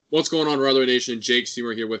What's going on, Brother Nation? Jake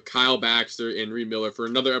Seymour here with Kyle Baxter and Reid Miller for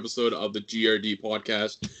another episode of the GRD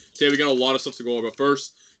podcast. Today we got a lot of stuff to go over, but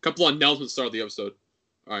first, a couple of announcements to start the episode.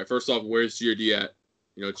 All right, first off, where's GRD at?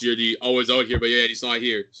 You know, GRD always out here, but yeah, he's not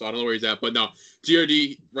here, so I don't know where he's at. But no,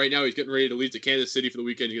 GRD right now, he's getting ready to leave to Kansas City for the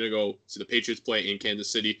weekend. He's going to go see the Patriots play in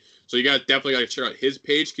Kansas City. So you guys definitely got to check out his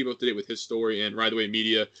page, keep up to date with his story, and Ride the Way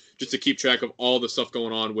Media, just to keep track of all the stuff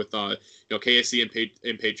going on with KSC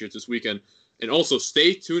and Patriots this weekend. And also,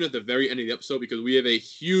 stay tuned at the very end of the episode because we have a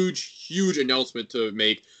huge announcement to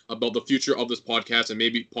make about the future of this podcast and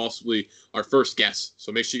maybe possibly our first guest.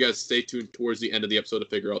 So make sure you guys stay tuned towards the end of the episode to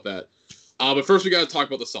figure out that. But first, we got to talk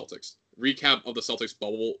about the Celtics. Recap of the Celtics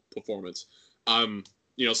bubble performance.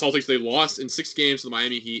 Celtics, they lost in 6 games to the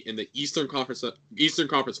Miami Heat in the Eastern Conference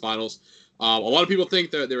Finals. A lot of people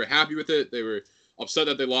think that they were happy with it. They were upset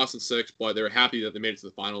that they lost in 6, but they were happy that they made it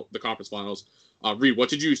to the conference finals. Reid, what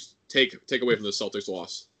did you take away from the Celtics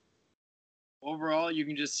loss? Overall, you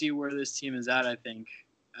can just see where this team is at, I think,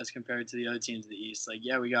 as compared to the other teams in the East. Like,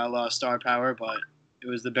 yeah, we got a lot of star power, but it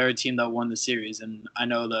was the better team that won the series. And I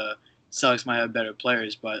know the Celtics might have better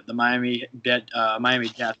players, but the Miami depth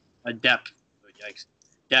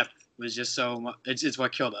was just so much. It's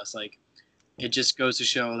what killed us. Like, it just goes to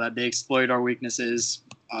show that they exploit our weaknesses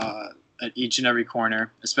at each and every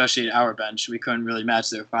corner, especially at our bench. We couldn't really match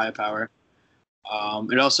their firepower.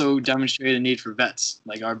 It also demonstrated a need for vets.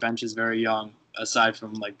 Like, our bench is very young, aside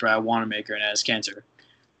from like Brad Wanamaker and Enes Kanter.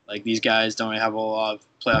 Like, these guys don't have a lot of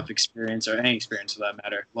playoff experience or any experience for that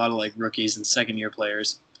matter. A lot of like rookies and second-year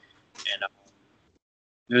players. And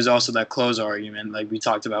there's also that closer argument, like we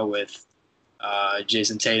talked about with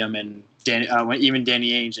Jason Tatum and even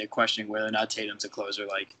Danny Ainge, like questioning whether or not Tatum's a closer.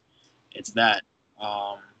 Like, it's that.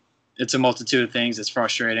 It's a multitude of things. It's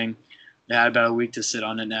frustrating. They had about a week to sit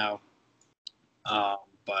on it now.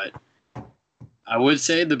 But I would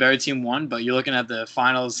say the better team won, but you're looking at the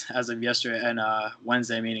finals as of yesterday and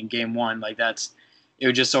Wednesday, meaning game 1, like it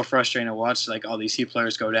was just so frustrating to watch, like all these Heat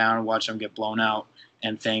players go down, watch them get blown out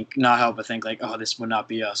and not help but think like, oh, this would not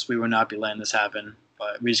be us. We would not be letting this happen,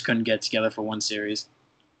 but we just couldn't get together for one series.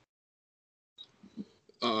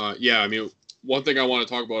 One thing I want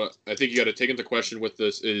to talk about, I think you got to take into question with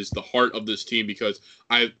this is the heart of this team, because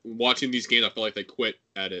watching these games, I feel like they quit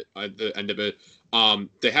at the end of it.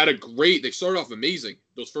 They started off amazing.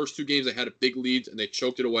 Those first 2 games, they had a big leads and they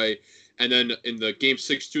choked it away. And then in the game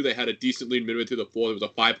 6-2, they had a decent lead midway through the 4th. It was a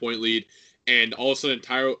 5-point lead. And all of a sudden,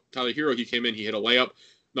 Tyler Hero, he came in, he hit a layup.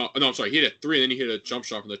 He hit a 3, and then he hit a jump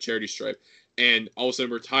shot from the charity stripe. And all of a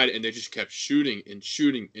sudden, we're tied, and they just kept shooting and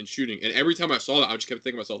shooting and shooting. And every time I saw that, I just kept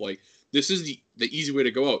thinking to myself, like, this is the easy way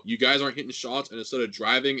to go out. You guys aren't hitting shots, and instead of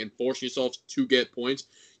driving and forcing yourselves to get points,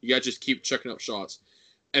 you guys just keep checking up shots.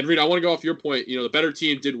 And Reid, I want to go off your point. You know, the better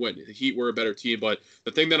team did win. The Heat were a better team, but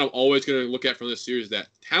the thing that I'm always going to look at from this series is that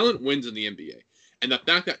talent wins in the NBA. And the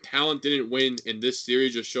fact that talent didn't win in this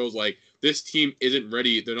series just shows, like, this team isn't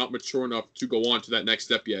ready. They're not mature enough to go on to that next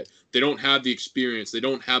step yet. They don't have the experience. They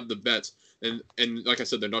don't have the vets. And like I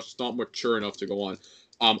said, they're just not mature enough to go on.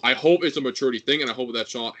 I hope it's a maturity thing, and I hope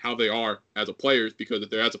that's not how they are as a players, because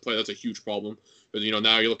if they're as a player, that's a huge problem. Because,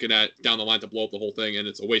 now you're looking at down the line to blow up the whole thing, and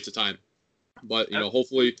it's a waste of time. But,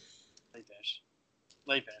 hopefully... Late finish,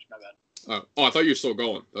 my bad. I thought you were still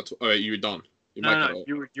going. All right, you were done. No,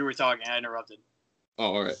 you were talking. I interrupted.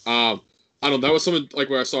 Oh, all right. I don't know. That was something like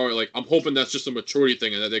where I saw it. Like, I'm hoping that's just a maturity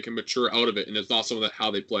thing and that they can mature out of it, and it's not something that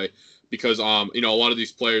how they play. Because, a lot of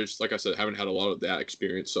these players, like I said, haven't had a lot of that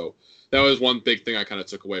experience. So that was one big thing I kind of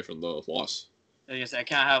took away from the loss. I guess I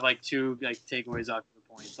kind of have, like, 2, like, takeaways off the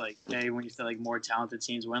points. Like, when you say, like, more talented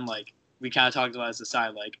teams win, like, we kind of talked about as a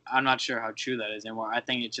side. Like, I'm not sure how true that is anymore. I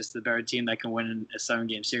think it's just the better team that can win in a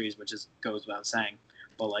 7-game series, which goes without saying.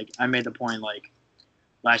 But, like, I made the point, like,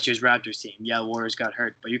 last year's Raptors team, yeah, the Warriors got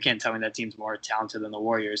hurt, but you can't tell me that team's more talented than the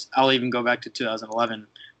Warriors. I'll even go back to 2011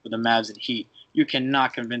 with the Mavs and Heat. You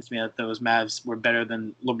cannot convince me that those Mavs were better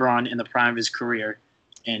than LeBron in the prime of his career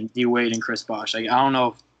and D. Wade and Chris Bosh. Like, I don't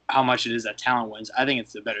know how much it is that talent wins. I think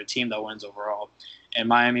it's the better team that wins overall. And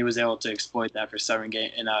Miami was able to exploit that for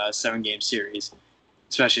 7-game series,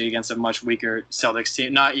 especially against a much weaker Celtics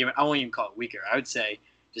team. I won't even call it weaker. I would say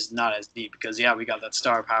just not as deep because, yeah, we got that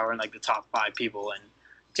star power and, like, the top 5 people and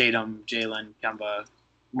Tatum, Jalen, Kemba,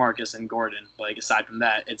 Marcus, and Gordon. But, like, aside from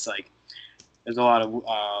that, it's like there's a lot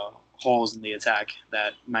of holes in the attack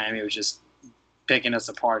that Miami was just picking us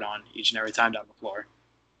apart on each and every time down the floor.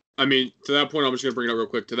 I mean, to that point, I'm just going to bring it up real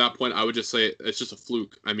quick. To that point, I would just say it's just a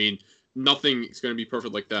fluke. I mean, nothing is going to be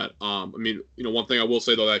perfect like that. One thing I will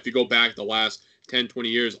say, though, that if you go back the last 10, 20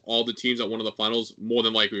 years, all the teams that won in the finals more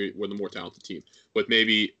than likely were the more talented team. With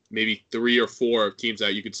maybe 3 or 4 teams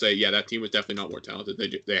that you could say, yeah, that team was definitely not more talented.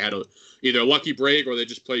 They had either a lucky break or they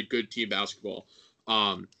just played good team basketball.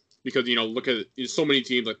 Because, look at so many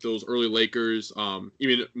teams like those early Lakers,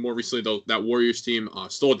 even more recently, that Warriors team,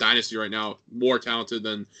 still a dynasty right now, more talented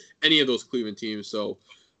than any of those Cleveland teams. So,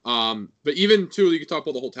 but even, too, you can talk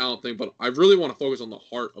about the whole talent thing, but I really want to focus on the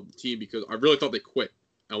heart of the team because I really thought they quit.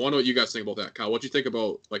 I want to know what you guys think about that. Kyle, what do you think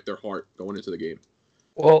about, like, their heart going into the game?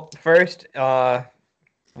 Well, first,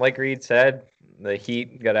 like Reid said, the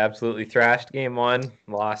Heat got absolutely thrashed game 1,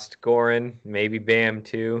 lost Goran, maybe Bam,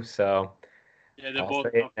 too, so... Yeah, they're I'll both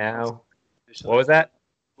say it now. What was that?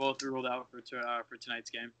 Both ruled out for tonight's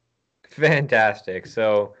game. Fantastic.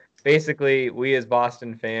 So basically, we as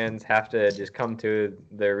Boston fans have to just come to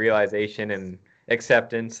the realization and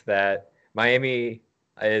acceptance that Miami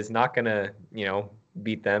is not going to,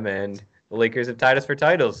 beat them, and the Lakers have tied us for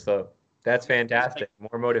titles. So that's fantastic.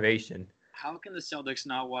 More motivation. How can the Celtics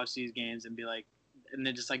not watch these games and be like, and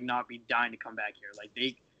then just like not be dying to come back here? Like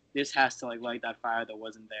this has to like light that fire that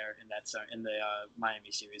wasn't there in the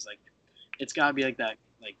Miami series. Like, it's gotta be like that,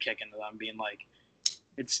 like kicking them, being like,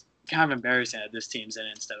 it's kind of embarrassing that this team's in it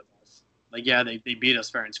instead of us. Like, yeah, they beat us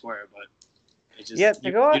fair and square, but it's just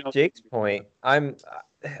to go off Jake's point,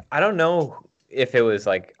 I don't know if it was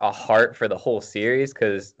like a heart for the whole series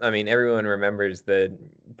because I mean everyone remembers the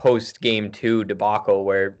post game 2 debacle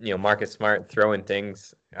where Marcus Smart throwing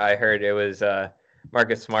things. I heard it was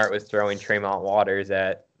Marcus Smart was throwing Tremont Waters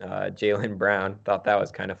at Jaylen Brown. Thought that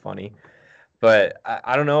was kind of funny. But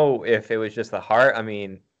I don't know if it was just the heart. I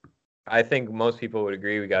mean, I think most people would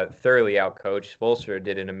agree we got thoroughly outcoached. Spoelstra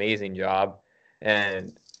did an amazing job.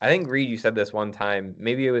 And I think, Reid, you said this one time.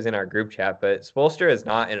 Maybe it was in our group chat, but Spoelstra is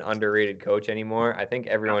not an underrated coach anymore. I think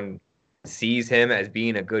everyone sees him as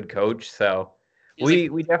being a good coach. So we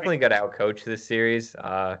definitely got outcoached this series.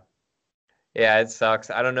 Yeah, it sucks.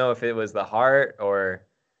 I don't know if it was the heart or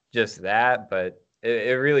just that, but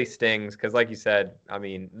it really stings because, like you said, I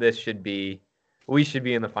mean, we should be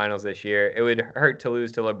in the finals this year. It would hurt to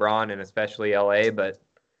lose to LeBron and especially LA, but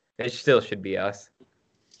it still should be us.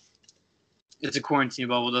 It's a quarantine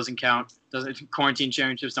bubble, doesn't count. Quarantine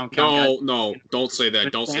championships don't count? No, don't say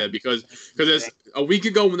that. Don't say that because a week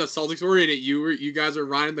ago when the Celtics were in it, you guys are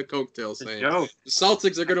riding the coattails saying the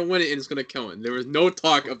Celtics are going to win it and it's going to count. And there was no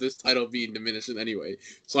talk of this title being diminished in any way.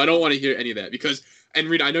 So I don't want to hear any of that because, and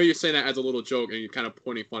Reid, I know you're saying that as a little joke and you're kind of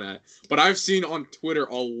pointing fun at it, but I've seen on Twitter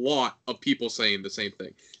a lot of people saying the same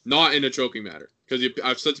thing, not in a joking matter. Because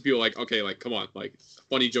I've said to people like, okay, like, come on, like,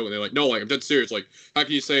 funny joke. And they're like, no, like, I'm dead serious. Like, how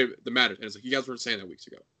can you say the matters? And it's like, you guys weren't saying that weeks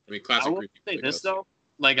ago. I mean, classic. I will say this, though.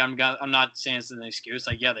 Like, I'm not saying it's an excuse.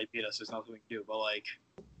 Like, yeah, they beat us. There's nothing we can do. But, like,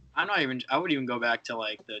 I would even go back to,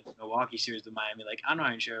 like, the Milwaukee series with Miami. Like, I'm not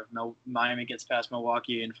even sure if Miami gets past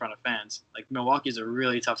Milwaukee in front of fans. Like, Milwaukee's a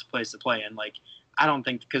really tough place to play. And, like, I don't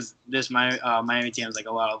think, because this Miami team has, like,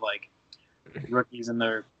 a lot of, like, rookies in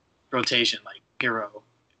their rotation. Like, Hero.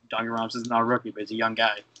 Duncan Robinson's not a rookie, but he's a young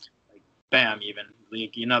guy. Like Bam, even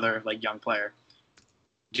like another like young player.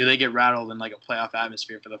 Do they get rattled in like a playoff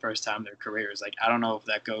atmosphere for the first time in their careers? Like I don't know if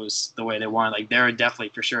that goes the way they want. Like they're definitely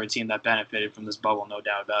for sure a team that benefited from this bubble, no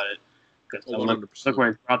doubt about it. Because look where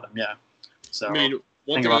it brought them. Yeah. So I mean,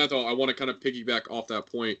 one thing on that though, I want to kind of piggyback off that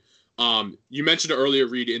point. You mentioned earlier,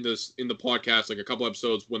 Reid, in the podcast, like a couple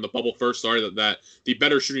episodes when the bubble first started, that the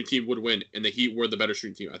better shooting team would win, and the Heat were the better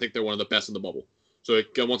shooting team. I think they're one of the best in the bubble. So it,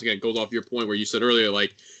 once again, goes off your point where you said earlier,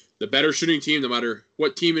 like the better shooting team, no matter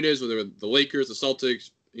what team it is, whether the Lakers, the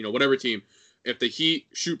Celtics, whatever team, if the Heat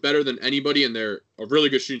shoot better than anybody and they're a really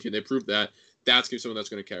good shooting team, they prove that, that's something that's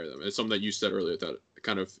going to carry them. And it's something that you said earlier that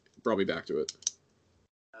kind of brought me back to it.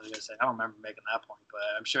 I was going to say, I don't remember making that point, but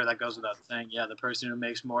I'm sure that goes without saying. Yeah, the person who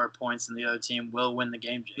makes more points than the other team will win the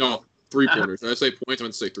game, Jake. No, 3-pointers. Did I say points? I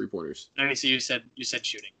meant to say 3-pointers. Okay, so you said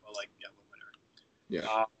shooting. Well, like, yeah, whatever.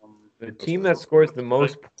 Yeah. The team that scores the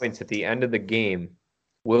most points at the end of the game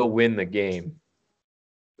will win the game.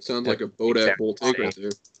 Sounds like a Bodak bull take right there.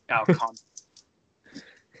 I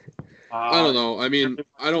don't know. I mean,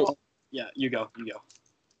 I don't. Yeah, you go.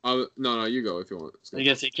 No, you go if you want. I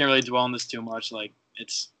guess I can't really dwell on this too much. Like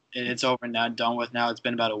it's over now, done with now. It's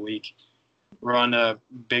been about a week. We're on to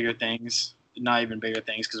bigger things. Not even bigger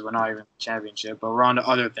things because we're not even championship, but we're on to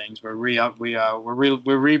other things. We're rebuild,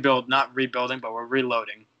 not rebuilding, but we're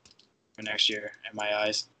reloading for next year in my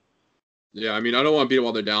eyes. Yeah, I mean, I don't want to beat them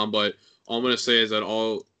while they're down, but all I'm gonna say is that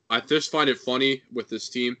I just find it funny with this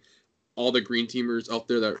team. All the green teamers out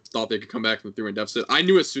there that thought they could come back from the 3-1 deficit. I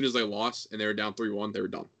knew as soon as they lost and they were down 3-1, they were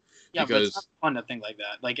done. Yeah, but it's not fun to think like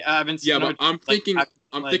that. Like I haven't. Yeah, but I'm thinking like,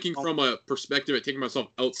 from a perspective of taking myself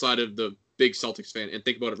outside of the big Celtics fan and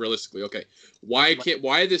think about it realistically. Okay, why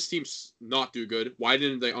did this team not do good? Why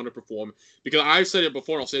didn't they underperform? Because I've said it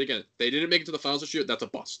before, and I'll say it again. They didn't make it to the finals this year. That's a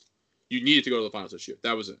bust. You needed to go to the finals this year.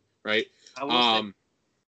 That was it, right? I will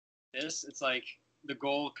say this. It's like the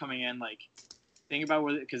goal coming in. Like think about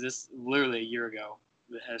because this literally a year ago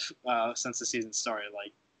since the season started.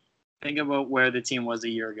 Like think about where the team was a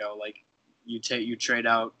year ago. Like you trade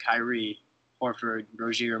out Kyrie, Horford,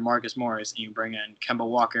 Rozier, Marcus Morris, and you bring in Kemba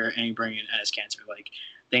Walker, and you bring in Enes Kanter. Like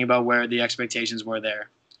think about where the expectations were there,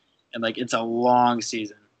 and like it's a long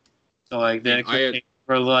season. So like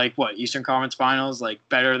for like what Eastern Conference Finals, like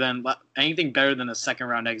anything better than a second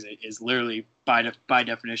round exit is literally by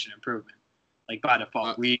definition improvement. Like by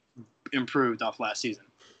default, we improved off last season.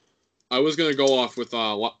 I was gonna go off with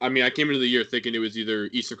I came into the year thinking it was either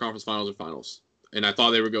Eastern Conference Finals or Finals, and I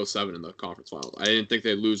thought they would go 7 in the conference finals. I didn't think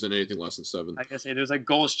they'd lose in anything less than 7. Like I say, there's like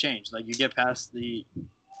goals change. Like you get past you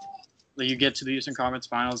get to the Eastern Conference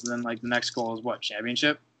Finals, and then like the next goal is what,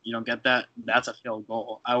 championship? You don't get that. That's a failed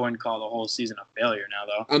goal. I wouldn't call the whole season a failure now,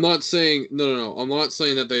 though. I'm not saying no. I'm not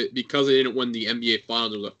saying that because they didn't win the NBA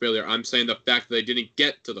Finals it was a failure. I'm saying the fact that they didn't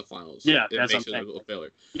get to the finals. Yeah, it that's makes it a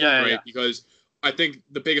failure. Yeah, right. Yeah. Because I think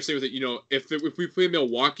the biggest thing was that if we played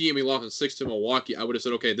Milwaukee and we lost in 6 to Milwaukee, I would have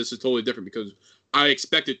said okay, this is totally different because I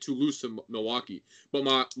expected to lose to Milwaukee, but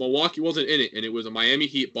Milwaukee wasn't in it, and it was a Miami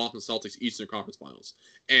Heat, Boston Celtics Eastern Conference Finals,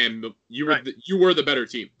 and you were the better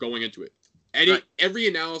team going into it. Every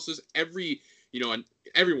analysis, and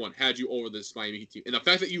everyone had you over this Miami Heat team, and the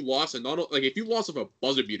fact that you lost, and not like if you lost with a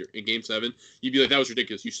buzzer beater in Game 7, you'd be like that was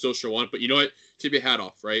ridiculous. You still sure won, but you know what? Tip your hat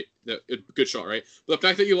off, right? Good shot, right? But the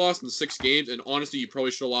fact that you lost in 6 games, and honestly, you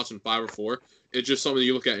probably should have lost in 5 or 4. It's just something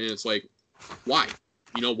you look at, and it's like, why?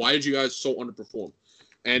 Why did you guys so underperform?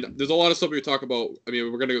 And there's a lot of stuff we could talk about.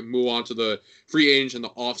 We're going to move on to the free agents and the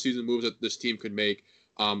offseason moves that this team could make.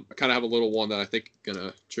 I kind of have a little one that I think is going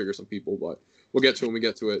to trigger some people, but we'll get to it when we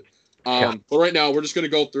get to it. But right now, we're just going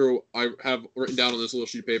to go through. I have written down on this little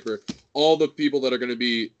sheet of paper all the people that are going to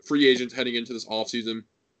be free agents heading into this offseason.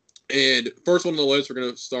 And first one on the list, we're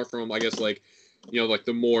going to start from, I guess, like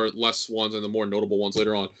the more less ones and the more notable ones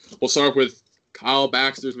later on. We'll start with Kyle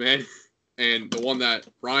Baxter's man. And the one that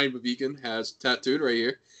Ryan Babican has tattooed right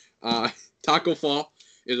here, Taco Fall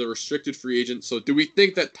is a restricted free agent. So do we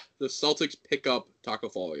think that the Celtics pick up Taco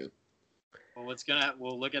Fall again? Well,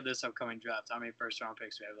 we'll look at this upcoming draft. How many first-round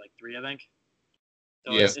picks we have? Like 3, I think.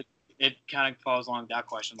 So yeah. It kind of falls along that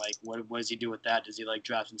question. Like, what does he do with that? Does he like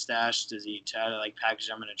draft and stash? Does he try to like package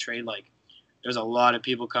them in a trade? Like, there's a lot of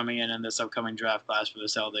people coming in this upcoming draft class for the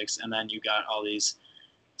Celtics, and then you got all these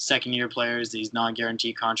second-year players, these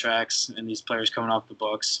non-guaranteed contracts, and these players coming off the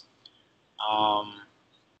books.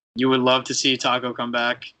 You would love to see Taco come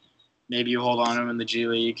back. Maybe you hold on to him in the G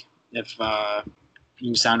League if you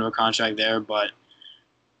can sign to a contract there, but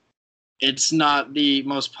it's not the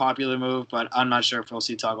most popular move, but I'm not sure if we'll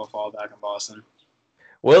see Taco Fall back in Boston.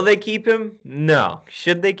 Will they keep him? No.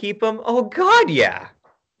 Should they keep him? Oh, God, yeah.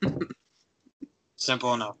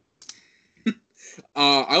 Simple enough.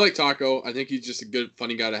 I like Taco. I think he's just a good,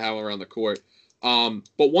 funny guy to have around the court.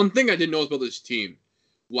 But one thing I didn't know about this team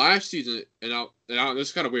last season, and this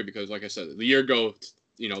is kind of weird because, like I said, the year ago,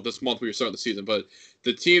 this month we were starting the season, but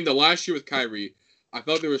the team, the last year with Kyrie, I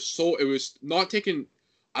felt it was not taken.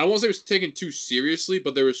 I don't want to say it was taken too seriously,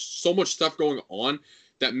 but there was so much stuff going on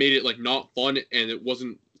that made it like not fun, and it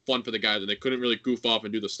wasn't fun for the guys, and they couldn't really goof off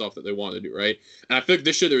and do the stuff that they wanted to do, right? And I feel like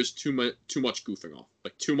this year there was too much goofing off,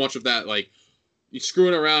 like too much of that, like you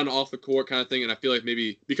screwing around off the court kind of thing. And I feel like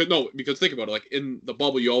maybe because think about it, like in the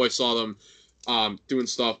bubble, you always saw them doing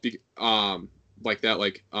stuff like that.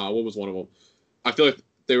 Like what was one of them? I feel like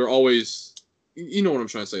they were always, you know what I'm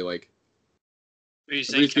trying to say, like.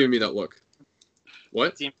 Everybody's giving me that look.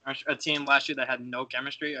 What? A team last year that had no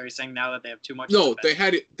chemistry? Are you saying now that they have too much? No, they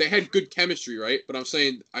had good chemistry, right? But I'm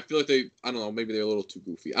saying I feel like I don't know, maybe they're a little too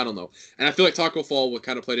goofy. I don't know. And I feel like Taco Fall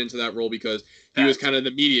kind of played into that role because he was kind of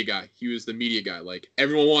the media guy. He was the media guy. Like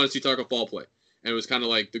everyone wanted to see Taco Fall play. And it was kind of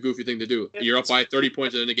like the goofy thing to do. You're up by 30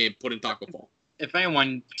 points in the game, put in Taco Fall. If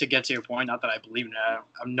anyone, to get to your point, not that I believe in it, I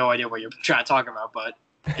have no idea what you're trying to talk about, but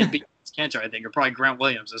it'd be Cantor, I think, or probably Grant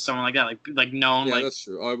Williams or someone like that, like known. Yeah, like, that's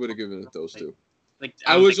true. I would have given it those two. Like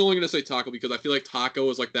I was only going to say Taco because I feel like Taco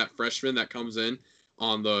is like that freshman that comes in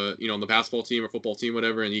on the on the basketball team or football team,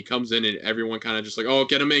 whatever, and he comes in and everyone kind of just like, oh,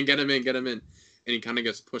 get him in, and he kind of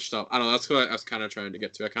gets pushed up. I don't know. That's what I was kind of trying to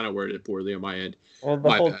get to. I kind of worded it poorly on my end. Well,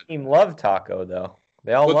 the whole team loved Taco though.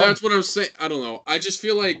 They all. But that's what I'm saying. I don't know. I just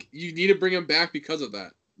feel like you need to bring him back because of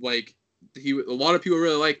that. Like a lot of people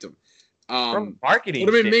really liked him. From marketing,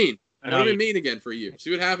 put him in shit. Maine. Put him in Maine again for a year. See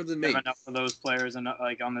what happens in Maine. Enough of those players and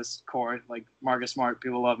like on this core, like Marcus Smart,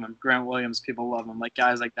 people love him. Grant Williams, people love him. Like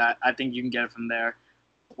guys like that, I think you can get it from there.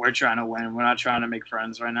 We're trying to win. We're not trying to make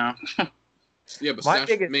friends right now. Yeah, but my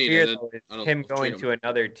biggest Maine, fear then, though is him going to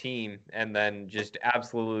another team and then just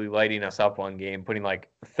absolutely lighting us up one game, putting like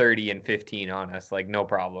 30 and 15 on us, like no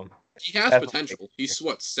problem. He has potential. He's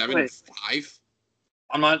what 7'5".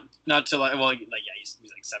 I'm not to like well like yeah he's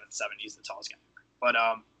like 7'7". He's the tallest guy. But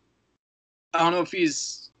I don't know if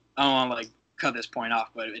he's. I don't want to like cut this point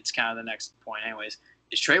off, but it's kind of the next point anyways.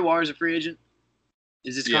 Is Trey Waters a free agent?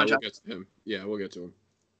 Is his contract? We'll get to him. Yeah, we'll get to him.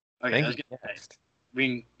 Okay, we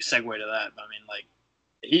can segue to that. But I mean, like,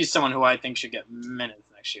 he's someone who I think should get minutes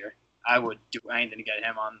next year. I would do anything to get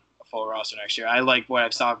him on a full roster next year. I like what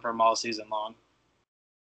I've saw from him all season long.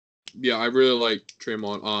 Yeah, I really like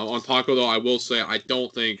Draymond. On Taco, though, I will say I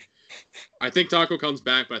think Taco comes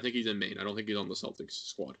back, but I think he's in Maine. I don't think he's on the Celtics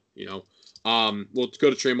squad, you know. We'll go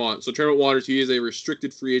to Draymond. So Draymond Waters, he is a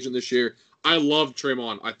restricted free agent this year. I love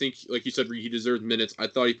Draymond. I think, like you said, he deserved minutes. I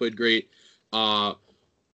thought he played great. I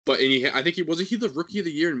think wasn't he the rookie of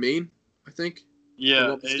the year in Maine? I think.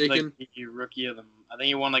 Yeah, like rookie of the. I think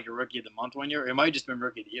he won like a rookie of the month 1 year. It might have just been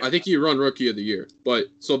rookie of the year. I think he won rookie of the year, but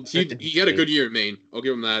so he had a good year in Maine. I'll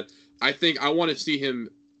give him that. I think I want to see him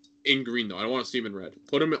in green though. I don't want to see him in red.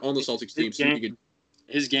 Put him on the Celtics team.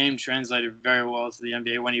 His game translated very well to the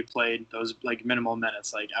NBA when he played those like minimal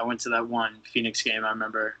minutes. Like I went to that one Phoenix game. I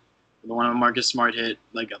remember the one Marcus Smart hit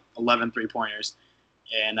like 11 3-pointers,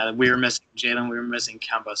 and we were missing Jalen. We were missing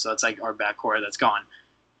Kemba. So it's like our backcourt that's gone.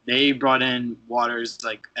 They brought in Waters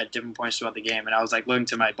like at different points throughout the game, and I was like looking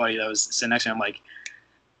to my buddy that was sitting next to him, like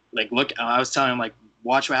look. I was telling him like,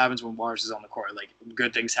 watch what happens when Waters is on the court. Like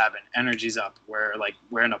good things happen. Energy's up. We're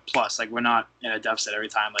in a plus. Like we're not in a deficit every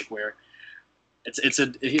time. Like he's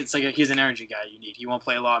an energy guy you need. He won't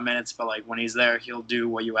play a lot of minutes, but like when he's there, he'll do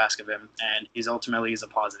what you ask of him, and he's a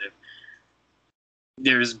positive.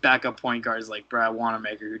 There's backup point guards like Brad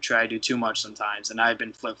Wanamaker who try to do too much sometimes, and I've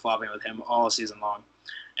been flip-flopping with him all season long.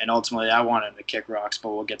 And ultimately, I want him to kick rocks, but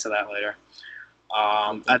we'll get to that later.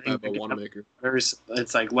 I think Wanamaker.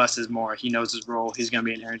 It's like less is more. He knows his role. He's gonna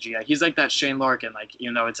be an energy guy. He's like that Shane Larkin. Like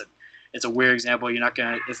even though it's a weird example,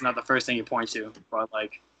 it's not the first thing you point to, but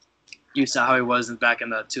like you saw how he was back in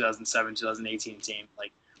the 2007-2018 team.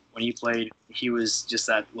 Like when he played, he was just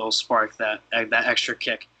that little spark, that extra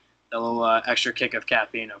kick, that little extra kick of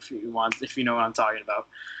caffeine, if you know what I'm talking about.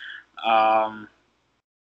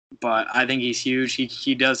 But I think he's huge.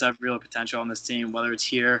 He does have real potential on this team, whether it's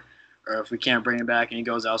here or if we can't bring him back and he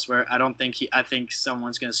goes elsewhere. I think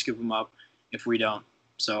someone's going to scoop him up if we don't.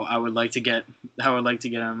 So I would like to get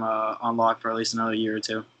him on lock for at least another year or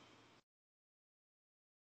two.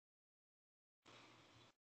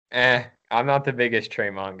 I'm not the biggest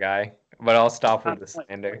Draymond guy, but I'll stop with the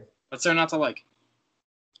slander. What's there not to like?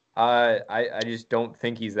 I just don't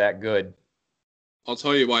think he's that good. I'll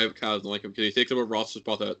tell you why Kyle doesn't like him, because he takes up a roster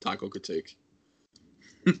spot that Taco could take.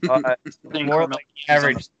 More like he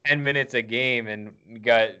averaged 10 minutes a game and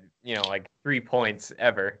got, like 3 points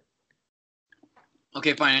ever.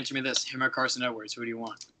 Okay, fine. Answer me this. Him or Carson Edwards? Who do you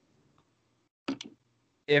want?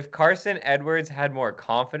 If Carson Edwards had more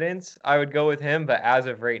confidence, I would go with him. But as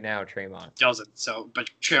of right now, Draymond doesn't. But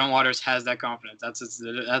Draymond Waters has that confidence. That's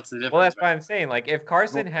the difference. Well, that's why I'm saying. Like, if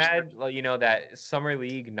Carson had, that summer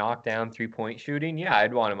league knockdown 3-point shooting, yeah,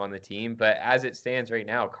 I'd want him on the team. But as it stands right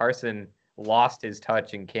now, Carson lost his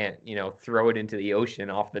touch and can't, throw it into the ocean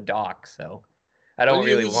off the dock. So I don't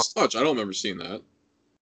really want touch. I don't remember seeing that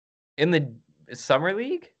in the summer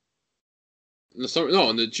league. In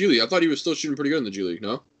the G League. I thought he was still shooting pretty good in the G League,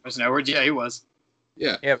 no? Carson Edwards? Yeah, he was.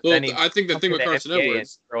 Yeah. Well, I think the thing with Carson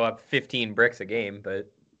Edwards... throw up 15 bricks a game, but...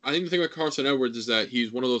 I think the thing with Carson Edwards is that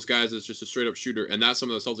he's one of those guys that's just a straight-up shooter, and that's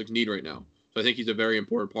something the Celtics need right now. So I think he's a very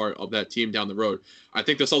important part of that team down the road. I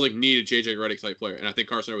think the Celtics need a J.J. Redick-type player, and I think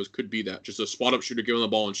Carson Edwards could be that. Just a spot-up shooter, give him the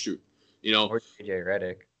ball and shoot. Or J.J.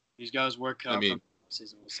 Redick. These guys work out from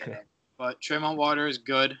season, we'll say that. But Draymond Waters is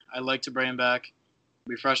good. I'd like to bring him back.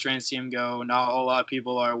 It'd be frustrating to see him go. Not a whole lot of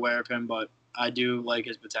people are aware of him, but I do like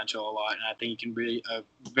his potential a lot, and I think he can be a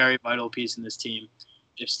very vital piece in this team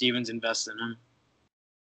if Stevens invests in him.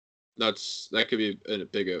 That could be a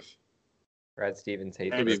big if. Brad Stevens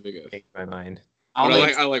hates my mind.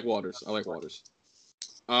 I like Waters.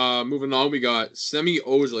 Moving on, we got Semi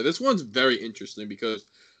Ojeleye. This one's very interesting because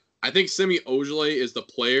I think Semi Ojeleye is the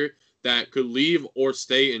player that could leave or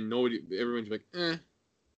stay, and everyone's like,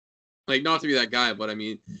 Like, not to be that guy, but I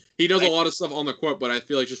mean, he does a lot of stuff on the court, but I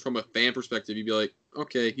feel like just from a fan perspective, you'd be like,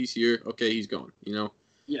 okay, he's here. Okay, he's gone, Yeah.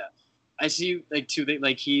 I see like two things.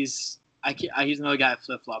 Like he's another guy I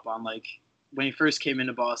flip flop on. Like when he first came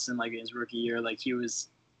into Boston, like in his rookie year, like he was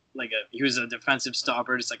a defensive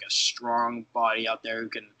stopper, just like a strong body out there who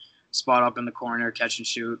can spot up in the corner, catch and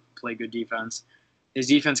shoot, play good defense. His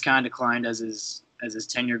defense kind of declined as his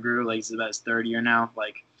tenure grew. Like he's about his third year now.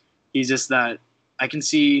 Like he's just that. I can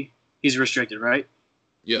see he's restricted, right?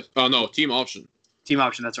 Yes. Oh no, team option. Team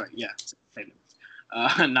option. That's right. Yeah.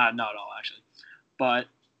 Not at all actually, but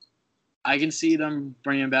I can see them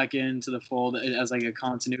bringing him back into the fold as like a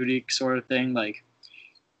continuity sort of thing. Like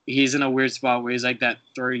he's in a weird spot where he's like that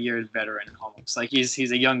 30-year veteran almost. Like he's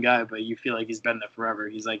a young guy, but you feel like he's been there forever.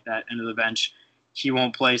 He's like that end of the bench. He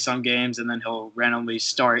won't play some games, and then he'll randomly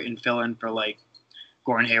start and fill in for like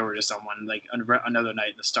Gordon Hayward or someone like another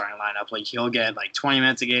night in the starting lineup. Like he'll get like 20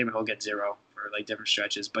 minutes a game and he'll get 0 for like different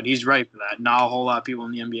stretches. But he's right for that. Not a whole lot of people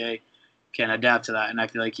in the NBA can adapt to that, and I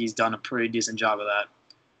feel like he's done a pretty decent job of that.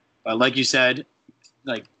 But like you said,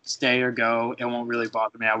 like stay or go, it won't really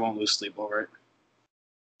bother me. I won't lose sleep over it.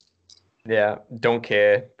 Yeah, don't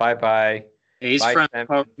care. Bye. Hey,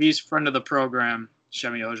 he's friend of the program,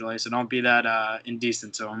 Shemi Ojale, so don't be that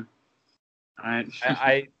indecent to him. All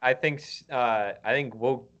right. I think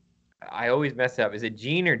Woke. I always mess up. Is it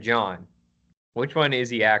Gene or John? Which one is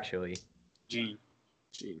he actually? Gene.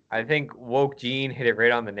 I think Woke Gene hit it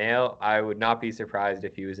right on the nail. I would not be surprised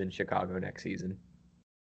if he was in Chicago next season.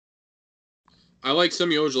 I like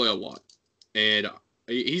Semi Ojeleye a lot, and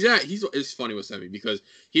it's funny with Semi because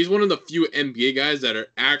he's one of the few NBA guys that are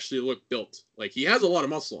actually look built. Like he has a lot of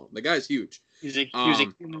muscle on him. The guy's huge. He's a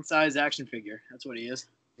human-sized action figure. That's what he is.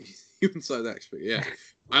 Human-sized action figure. Yeah,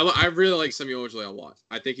 I really like Semi Ojeleye a lot.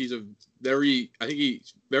 I think he's very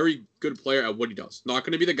good player at what he does. Not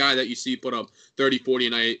going to be the guy that you see put up 30, 40 a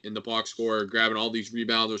night in the box score, grabbing all these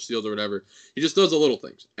rebounds or steals or whatever. He just does the little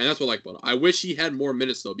things, and that's what I like about him. I wish he had more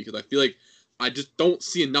minutes though, because I feel like I just don't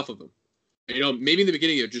see enough of him. You know, maybe in the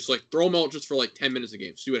beginning, just like throw him out just for like 10 minutes a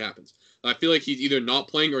game, see what happens. I feel like he's either not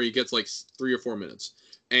playing or he gets like 3 or 4 minutes,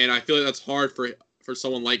 and I feel like that's hard for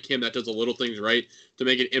someone like him that does the little things right to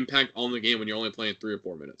make an impact on the game when you're only playing 3 or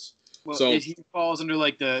 4 minutes. Well, so he falls under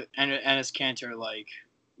like the Enes Kanter like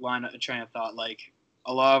train of thought. Like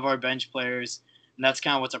a lot of our bench players, and that's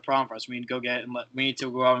kind of what's a problem for us. We need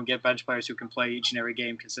to go out and get bench players who can play each and every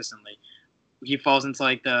game consistently. He falls into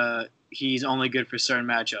like he's only good for certain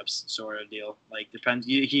matchups sort of deal. Like depends.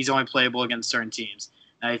 He's only playable against certain teams.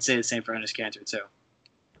 And I'd say the same for Enes Kanter too.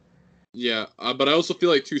 Yeah, but I also feel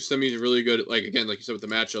like Semi's really good. Like again, like you said with the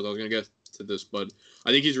matchup, I was gonna get to this, but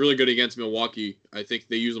I think he's really good against Milwaukee. I think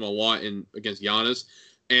they use him a lot against Giannis,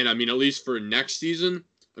 and I mean at least for next season.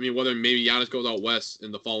 I mean whether maybe Giannis goes out west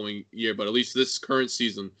in the following year, but at least this current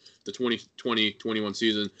season, the 2020-21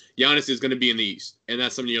 season, Giannis is going to be in the East, and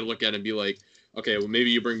that's something you got to look at and be like, okay, well maybe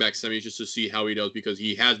you bring back Semi just to see how he does because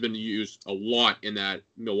he has been used a lot in that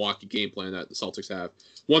Milwaukee game plan that the Celtics have.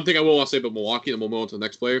 One thing I will say about Milwaukee, and then we'll move on to the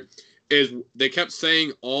next player, is they kept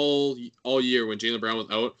saying all year when Jaylen Brown was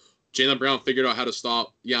out, Jaylen Brown figured out how to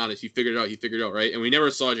stop Giannis. He figured it out, right? And we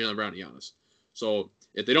never saw Jaylen Brown and Giannis. So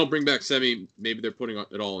if they don't bring back Semi, maybe they're putting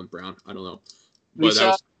it all in Brown. I don't know. But we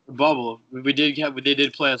saw the bubble. They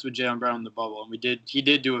did play us with Jaylen Brown in the bubble, and he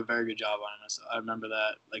did do a very good job on us. I remember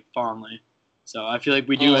that like fondly. So I feel like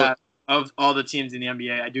we do have, of all the teams in the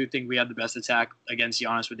NBA, I do think we have the best attack against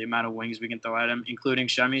Giannis with the amount of wings we can throw at him, including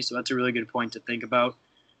Shemi. So that's a really good point to think about.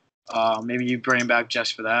 Maybe you bring him back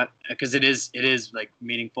just for that, because it is like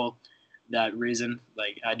meaningful, that reason.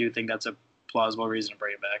 Like I do think that's a plausible reason to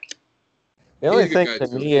bring him back. The only thing to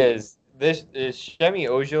me is Shemi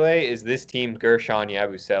Ojale is this team's Gershon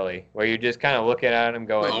Yabusele, where you're just kind of looking at him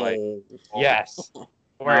going yes.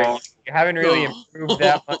 Where you haven't really improved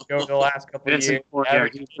that much over the last couple of years.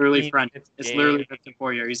 He's literally French. It's literally Vincent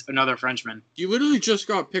Poirier. He's another Frenchman. You literally just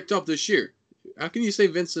got picked up this year. How can you say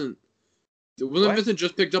Vincent? Wasn't Vincent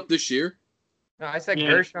just picked up this year? No, I said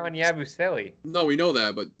Gershon Yabusele. No, we know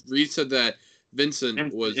that, but Reid said that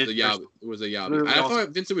Vincent was a Yabi. I thought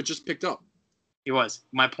Vincent was just picked up. He was.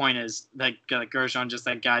 My point is that Gershon, just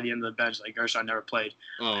that guy at the end of the bench, like Gershon never played.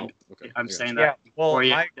 Oh, okay. I'm saying that. Yeah, well,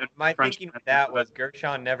 my thinking of that was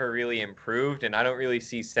Gershon never really improved, and I don't really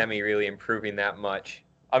see Semi really improving that much.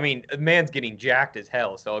 I mean, the man's getting jacked as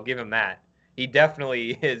hell, so I'll give him that. He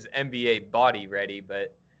definitely is NBA body ready,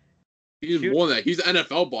 but he's more than that. He's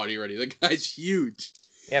NFL body ready. The guy's huge.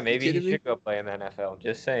 Yeah, maybe he should go play in the NFL.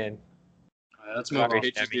 Just saying. Let's move on.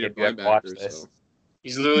 So.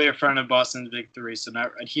 He's literally a friend of Boston's big three, so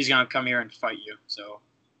he's gonna come here and fight you. So,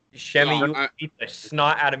 Shemi, you beat the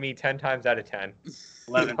snot out of me 10 times out of 10.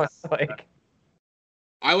 11.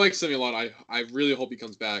 I like Semi a lot. I really hope he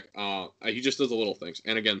comes back. He just does the little things,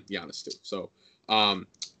 and again, Giannis too. So,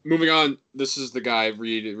 moving on. This is the guy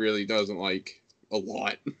Reid really doesn't like a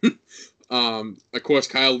lot. Of course,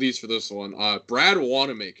 Kyle leaves for this one. Brad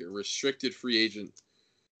Wanamaker, restricted free agent.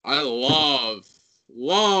 I love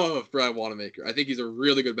Brad Wanamaker. I think he's a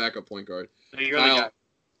really good backup point guard. So you're the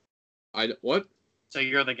guy. What? So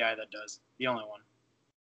you're the guy that does. The only one.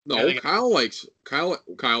 No, Kyle likes Kyle.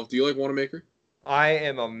 Kyle, do you like Wanamaker? I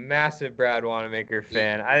am a massive Brad Wanamaker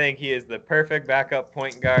fan. I think he is the perfect backup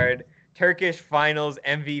point guard. Turkish Finals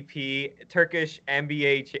MVP, Turkish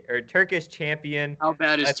NBA or Turkish champion. How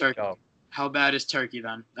bad is Let's Turkey? go. How bad is Turkey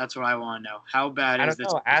then? That's what I want to know. How bad I is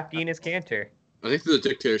don't know. Ask Enes Kanter. I think there's a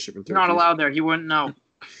dictatorship in Turkey. You're not allowed there. He wouldn't know.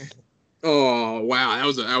 Oh wow, that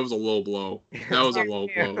was a low blow. That was a low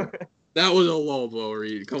blow. That was a low blow,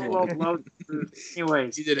 Reid. Come on.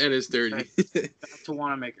 Anyways, He did Ennis dirty. back to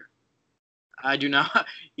Wanamaker. I do not.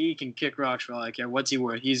 He can kick rocks for all I care. What's he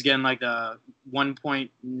worth? He's getting like the 1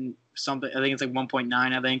 point something. I think it's like 1.9.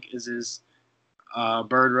 I think is his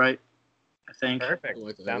bird right. I think. Perfect.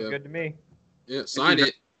 Like that, Sounds good to me. Yeah, sign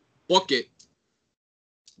it. Book it.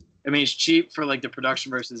 I mean, it's cheap for like the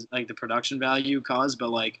production versus like the production value cause,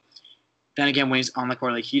 but like then again, when he's on the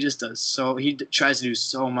court, like he just does so. He tries to do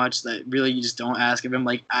so much that really you just don't ask of him.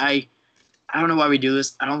 Like I don't know why we do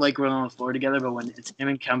this. I don't like rolling on the floor together, but when it's him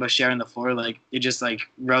and Kemba sharing the floor, like it just like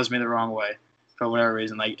rubs me the wrong way for whatever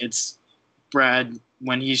reason. Like it's Brad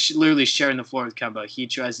when he's literally sharing the floor with Kemba, he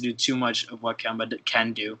tries to do too much of what Kemba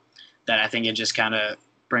can do. That I think it just kind of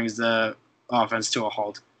brings the offense to a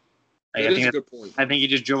halt. Like, That is a good point. I think he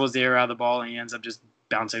just dribbles the air out of the ball and he ends up just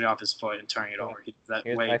bouncing it off his foot and turning it over.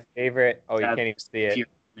 Here's my favorite. Oh, you can't even see it.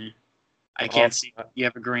 I can't see. You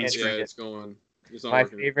have a green screen. Yeah, it's going. It's not My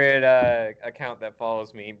working. favorite account that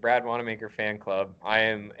follows me, Brad Wanamaker Fan Club. I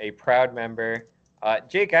am a proud member.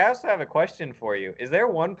 Jake, I also have a question for you. Is there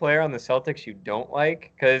one player on the Celtics you don't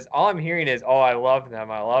like? Because all I'm hearing is, oh, I love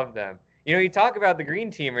them. I love them. You know, you talk about the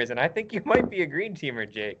green teamers, and I think you might be a green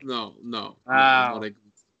teamer, Jake. No. Wow.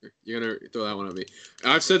 You're going to throw that one at me.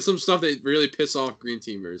 I've said some stuff that really piss off green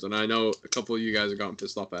teamers, and I know a couple of you guys have gotten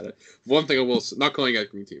pissed off at it. One thing I will – not calling out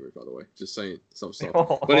green teamers, by the way. Just saying some stuff.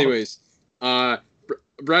 But anyways,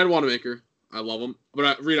 Brad Wanamaker, I love him.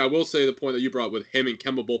 But, Reid, I will say the point that you brought with him and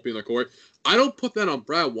Kemba both being on the court. I don't put that on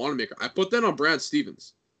Brad Wanamaker. I put that on Brad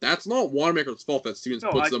Stevens. That's not Wanamaker's fault that Stevens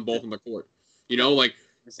puts them both on the court. You know, like –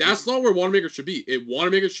 that's not where Wanamaker should be.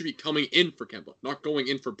 Wanamaker should be coming in for Kemba, not going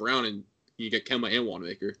in for Brown and you get Kemba and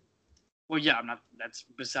Wanamaker. Well, yeah, I'm not. That's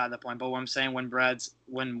beside the point. But what I'm saying, when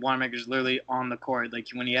Wanamaker's literally on the court, like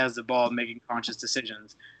when he has the ball, making conscious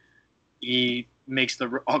decisions, he makes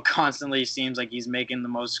constantly seems like he's making the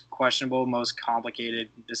most questionable, most complicated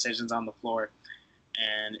decisions on the floor,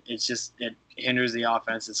 and it hinders the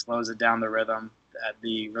offense. It slows it down the rhythm that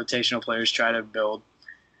the rotational players try to build.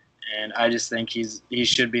 And I just think he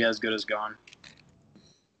should be as good as gone.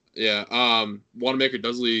 Yeah, Wanamaker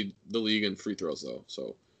does lead the league in free throws though,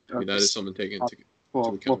 so I mean, that is something taken into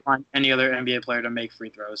account. We'll find any other NBA player to make free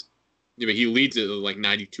throws. Yeah, but he leads it like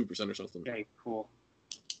 92% or something. Okay, cool.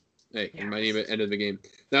 Hey, he might even end of the game.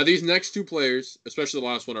 Now these next two players, especially the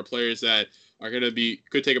last one, are players that are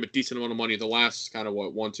could take up a decent amount of money. The last kind of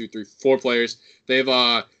 1, 2, 3, 4 players. They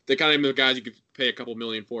kind of the guys you could pay a couple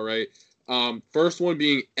million for, right? First one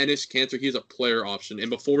being Enes Kanter. He's a player option. And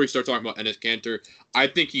before we start talking about Enes Kanter, I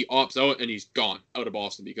think he opts out and he's gone out of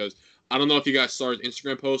Boston because I don't know if you guys saw his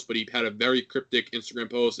Instagram post, but he had a very cryptic Instagram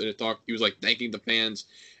post and he was like thanking the fans.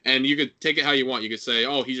 And you could take it how you want. You could say,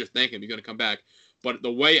 oh, he's just thanking him. He's going to come back. But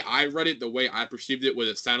the way I read it, the way I perceived it was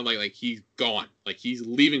it sounded like he's gone. Like he's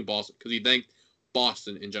leaving Boston because he thanked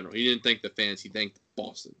Boston in general. He didn't thank the fans. He thanked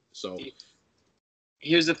Boston. So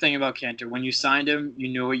here's the thing about Kanter. When you signed him, you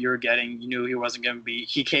knew what you were getting. You knew he wasn't going to be –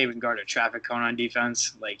 he can't even guard a traffic cone on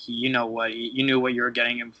defense. Like, you knew what you were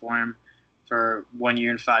getting him for 1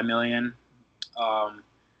 year and $5 million.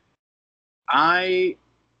 I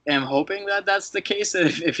am hoping that that's the case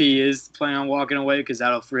if he is planning on walking away because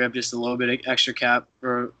that'll free up just a little bit of extra cap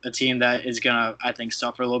for a team that is going to, I think,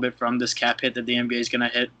 suffer a little bit from this cap hit that the NBA is going to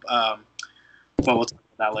hit. But we'll talk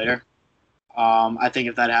about that later. I think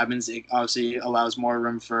if that happens, it obviously allows more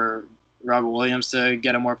room for Robert Williams to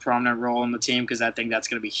get a more prominent role in the team because I think that's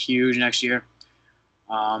going to be huge next year.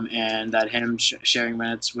 And that him sharing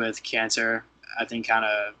minutes with Kanter, I think, kind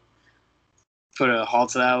of put a halt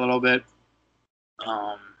to that a little bit.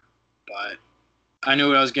 But I knew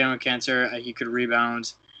what I was getting with Kanter. He could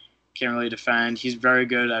rebound, can't really defend. He's very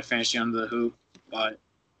good at finishing under the hoop, but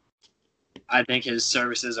I think his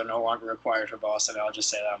services are no longer required for Boston. I'll just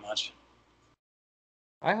say that much.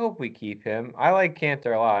 I hope we keep him. I like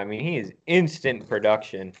Cantor a lot. I mean, he is instant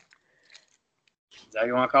production. Is that what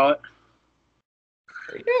you want to call it?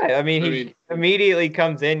 Yeah, I mean, he immediately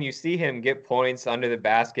comes in. You see him get points under the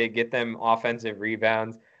basket, get them offensive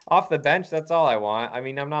rebounds. Off the bench, that's all I want. I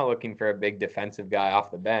mean, I'm not looking for a big defensive guy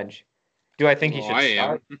off the bench. Do I think he should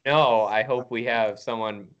start? No, I hope we have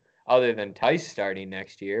someone other than Tice starting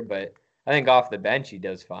next year, but I think off the bench he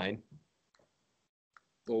does fine.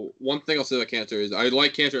 Well, one thing I'll say about Cantor is I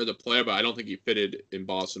like Cantor as a player, but I don't think he fitted in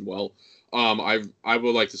Boston well. I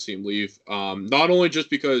would like to see him leave. Not only just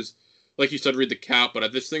because, like you said, read the cap,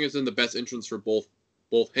 but this thing is in the best interest for both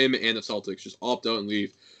him and the Celtics. Just opt out and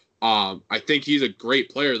leave. I think he's a great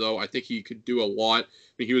player, though. I think he could do a lot. I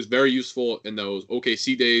mean, he was very useful in those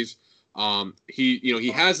OKC days.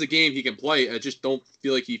 He has the game he can play. I just don't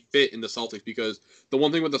feel like he fit in the Celtics because the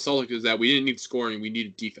one thing with the Celtics is that we didn't need scoring, we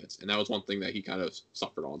needed defense, and that was one thing that he kind of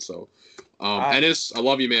suffered on. So, Ennis, I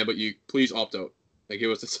love you, man, but you please opt out. Like, give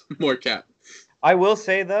us some more cap. I will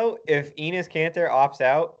say though, if Enes Kanter opts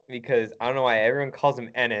out, because I don't know why everyone calls him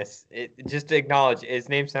Ennis, just to acknowledge his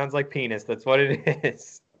name sounds like penis. That's what it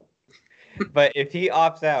is. But if he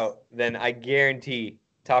opts out, then I guarantee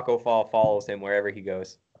Taco Fall follows him wherever he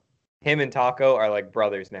goes. Him and Taco are like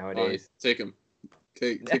brothers nowadays. Take him.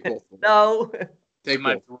 Take both. No. It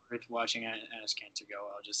might be worth watching Enes Kanter go.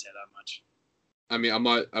 I'll just say that much. I mean,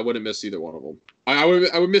 I wouldn't miss either one of them. I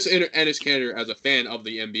would miss Enes Kanter as a fan of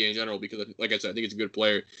the NBA in general because, like I said, I think he's a good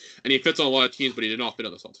player, and he fits on a lot of teams, but he did not fit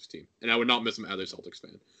on the Celtics team, and I would not miss him as a Celtics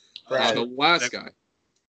fan. The last guy,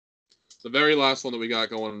 the very last one that we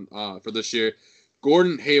got going for this year,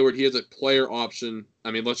 Gordon Hayward. He has a player option.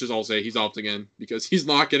 I mean, let's just all say he's opting in because he's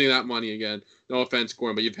not getting that money again. No offense,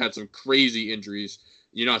 Gordon, but you've had some crazy injuries.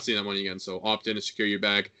 You're not seeing that money again, so opt in to secure your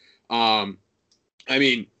bag. I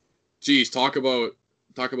mean, geez, talk about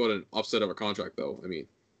an upset of a contract, though. I mean,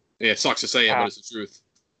 yeah, it sucks to say it, but it's the truth.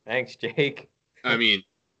 Thanks, Jake. I mean,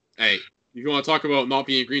 hey, if you want to talk about not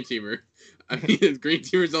being a green teamer, I mean, green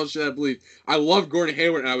teamers don't shit, I believe. I love Gordon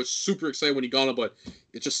Hayward, and I was super excited when he got him, but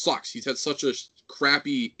it just sucks. He's had such a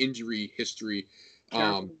crappy injury history.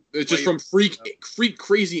 It's just from freak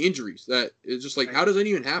crazy injuries that it's just like, how does that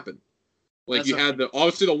even happen? Like, you had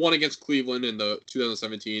obviously the one against Cleveland in the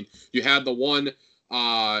 2017. You had the one,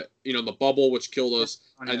 the bubble, which killed us.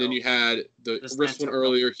 And then you had the wrist one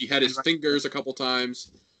earlier. He had his fingers a couple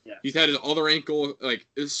times. Yeah. He's had his other ankle. Like,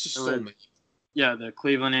 it's just so many. Yeah, the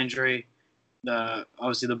Cleveland injury,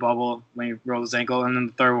 obviously the bubble when he rolled his ankle, and then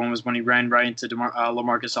the third one was when he ran right into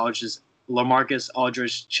LaMarcus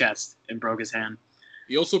Aldridge's chest and broke his hand.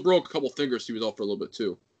 He also broke a couple fingers. He was out for a little bit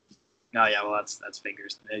too. Oh yeah, well that's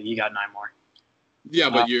fingers. You got 9 more. Yeah,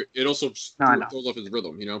 but it also throws off his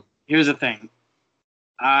rhythm. Here's the thing.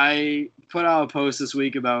 I put out a post this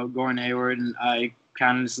week about Gordon Hayward, and I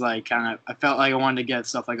I felt like I wanted to get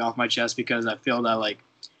stuff like off my chest because I feel that like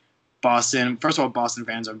Boston. First of all, Boston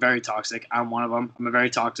fans are very toxic. I'm one of them. I'm a very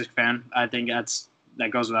toxic fan. I think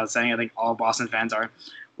that goes without saying. I think all Boston fans are,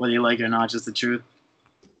 whether you like it or not, just the truth.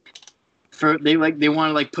 They want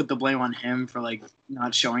to like put the blame on him for like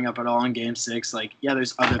not showing up at all in Game 6. Like, yeah,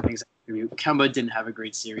 there's other things. Kemba didn't have a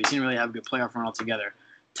great series. He didn't really have a good playoff run altogether.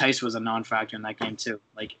 Tice was a non-factor in that game too.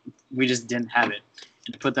 Like, we just didn't have it.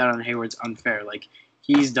 And to put that on Hayward's unfair. Like,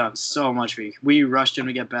 he's done so much for you. We rushed him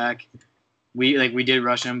to get back. We did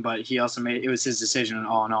rush him, but he also it was his decision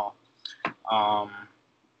all in all.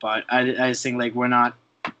 But I just think like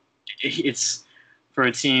it's for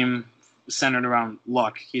a team centered around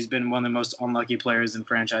luck. He's been one of the most unlucky players in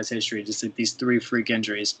franchise history, just like these 3 freak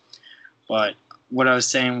injuries. But what I was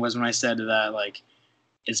saying was when I said that, like,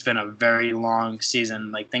 it's been a very long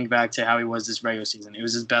season. Like, think back to how he was this regular season. It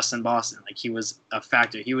was his best in Boston. Like, he was a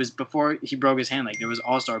factor. He was, before he broke his hand, like, there was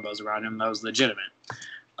all-star buzz around him that was legitimate.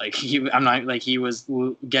 Like, he was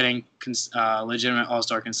getting legitimate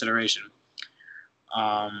all-star consideration.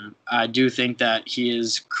 I do think that he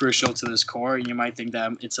is crucial to this core. You might think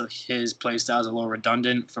that his play style is a little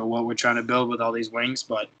redundant for what we're trying to build with all these wings,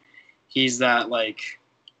 but he's that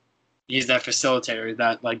facilitator,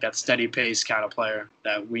 that steady pace kind of player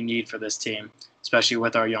that we need for this team, especially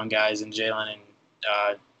with our young guys and Jalen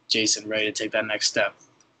and Jason ready to take that next step.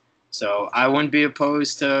 So I wouldn't be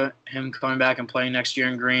opposed to him coming back and playing next year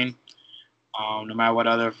in green, no matter what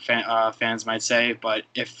other fans might say. But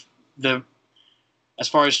as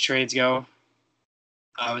far as trades go,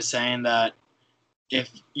 I was saying that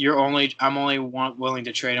I'm only willing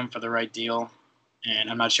to trade him for the right deal, and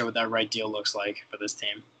I'm not sure what that right deal looks like for this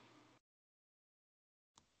team.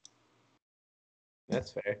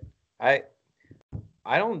 That's fair.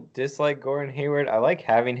 I don't dislike Gordon Hayward. I like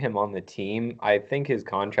having him on the team. I think his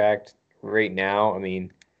contract right now, I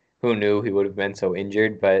mean, who knew he would have been so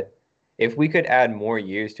injured? But if we could add more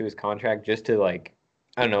years to his contract just to like,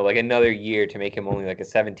 I don't know, like another year to make him only like a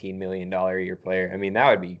 $17 million a year player, I mean, that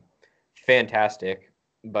would be fantastic.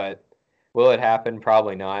 But will it happen?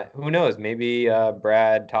 Probably not. Who knows? Maybe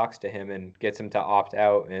Brad talks to him and gets him to opt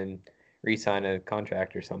out and re-sign a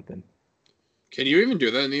contract or something. Can you even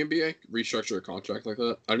do that in the NBA? Restructure a contract like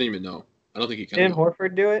that? I don't even know. I don't think you can. Didn't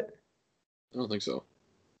Horford do it? I don't think so.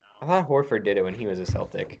 I thought Horford did it when he was a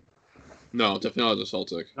Celtic. No, definitely not as a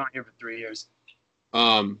Celtic. Not here for 3 years.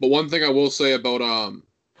 But one thing I will say about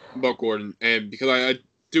Gordon, and because I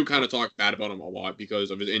do kind of talk bad about him a lot because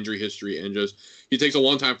of his injury history and just he takes a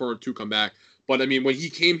long time for him to come back. But I mean, when he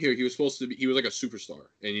came here, he was supposed to be he was like a superstar,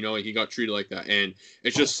 and he got treated like that, and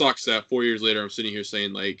it just sucks that 4 years later I'm sitting here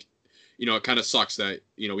saying like, it kind of sucks that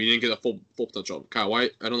we didn't get a full potential. Kyle,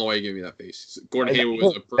 why? I don't know why you gave me that face. Gordon Hayward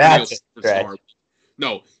was a perennial superstar.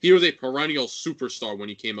 No, he was a perennial superstar when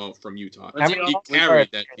he came out from Utah. How many carried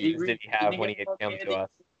that team. did he have when he came to us?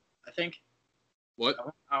 I think. What?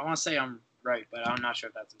 I want to say I'm right, but I'm not sure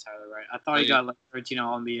if that's entirely right. I thought he got like 13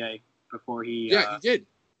 All-NBA before he. Yeah, he did.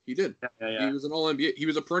 He did. Yeah. He was an All-NBA. He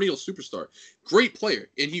was a perennial superstar. Great player,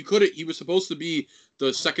 and he was supposed to be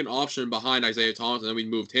the second option behind Isaiah Thomas, and then we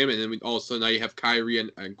moved him, and then all of a sudden now you have Kyrie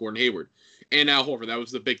and Gordon Hayward, and now Horford. That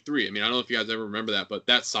was the big three. I mean, I don't know if you guys ever remember that, but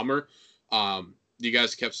that summer, you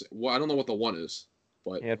guys kept. Well, I don't know what the one is,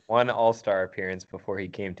 but he had one All-Star appearance before he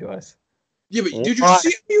came to us. Yeah, but did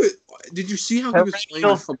you see how he was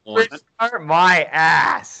playing from on? My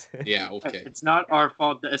ass. Yeah, okay. It's not our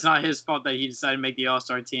fault. It's not his fault that he decided to make the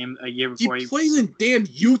All-Star team a year before he plays in damn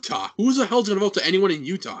Utah. Who the hell's gonna vote to anyone in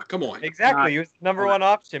Utah? Come on. Exactly. He was the number one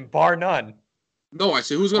option, bar none. No, I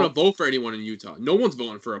say who's gonna vote for anyone in Utah? No one's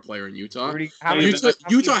voting for a player in Utah.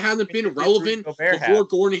 Utah hasn't been relevant before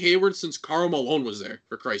Gordon Hayward since Karl Malone was there.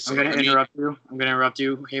 For Christ's sake. I'm gonna interrupt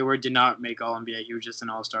you. Hayward did not make All-NBA. He was just an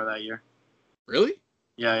All-Star that year. Really?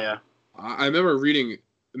 Yeah. I remember reading.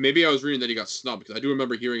 Maybe I was reading that he got snubbed because I do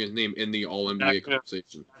remember hearing his name in the All-NBA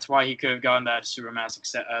conversation. That's why he could have gotten that Supermax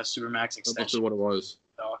extension. That's what it was.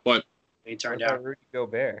 So, but he turned out Rudy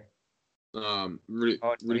Gobert. Rudy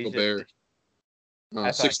Gobert.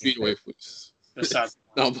 6 feet away.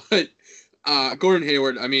 No, but Gordon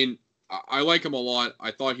Hayward. I mean, I like him a lot.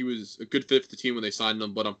 I thought he was a good fit for the team when they signed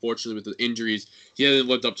him, but unfortunately with the injuries, he hasn't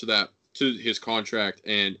lived up to his contract,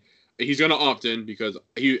 and he's going to opt in because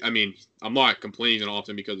I'm not complaining he's going to opt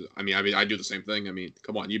in because I do the same thing. I mean,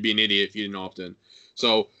 come on, you'd be an idiot if you didn't opt in.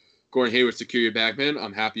 So, Gordon Hayward, secure your back, man.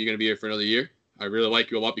 I'm happy you're going to be here for another year. I really like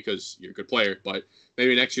you a lot because you're a good player, but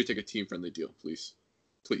maybe next year take a team-friendly deal, please.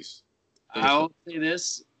 Please. I'll say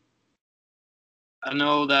this. I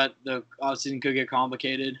know that the offseason could get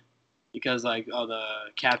complicated because, the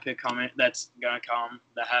cap hit that's going to come,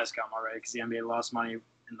 that has come already because the NBA lost money in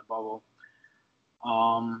the bubble.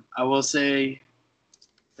 I will say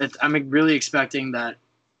that I'm really expecting that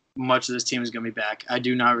much of this team is going to be back. I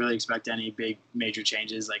do not really expect any big major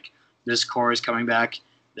changes. Like, this core is coming back.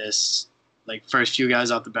 This, first few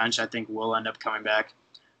guys off the bench I think will end up coming back.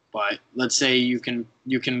 But let's say you can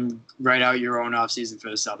write out your own offseason for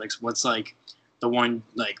the Celtics. What's the one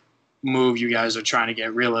move you guys are trying to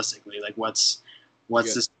get realistically? What's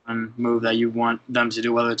this one move that you want them to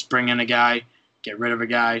do? Whether it's bring in a guy, get rid of a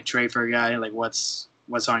guy, trade for a guy. What's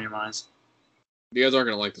on your minds? You guys aren't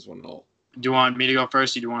gonna like this one at all. Do you want me to go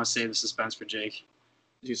first, or do you want to save the suspense for Jake?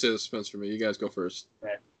 You say the suspense for me. You guys go first.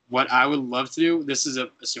 Okay. What I would love to do. This is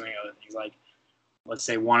assuming other things. Let's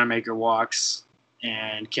say Wanamaker walks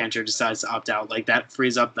and Cantor decides to opt out. That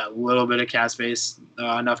frees up that little bit of cap space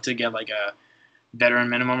enough to get a veteran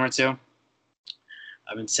minimum or two.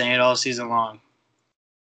 I've been saying it all season long.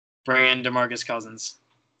 Bring in DeMarcus Cousins.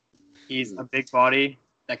 He's a big body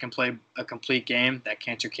that can play a complete game that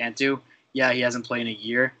Cantor can't do. Yeah, he hasn't played in a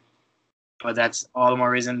year, but that's all the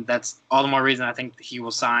more reason. I think he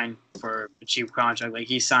will sign for a cheap contract.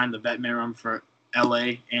 He signed the vet minimum for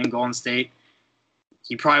LA and Golden State.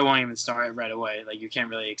 He probably won't even start right away. You can't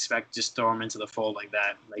really expect just throw him into the fold like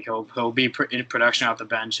that. He'll be in production off the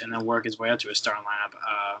bench and then work his way up to a starting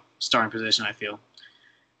lineup, starting position. I feel,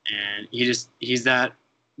 and he's that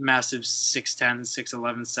massive 6'10",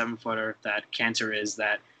 6'11", 7-footer that Cantor is,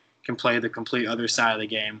 that can play the complete other side of the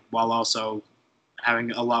game while also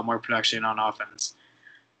having a lot more production on offense.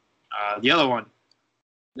 The other one,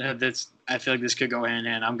 I feel like this could go hand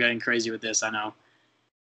in hand. I'm getting crazy with this, I know.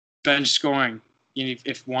 Bench scoring. You need,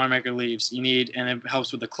 if Wanamaker leaves, and it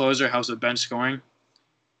helps with the closer, helps with bench scoring.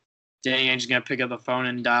 Danny Ainge is going to pick up the phone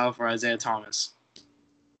and dial for Isaiah Thomas.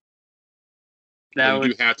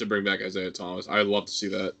 You have to bring back Isaiah Thomas. I'd love to see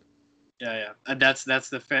that. Yeah. That's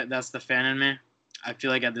the fan in me. I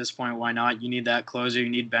feel like at this point, why not? You need that closer. You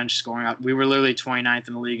need bench scoring. We were literally 29th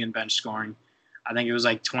in the league in bench scoring. I think it was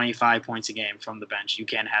like 25 points a game from the bench. You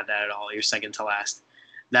can't have that at all. You're second to last.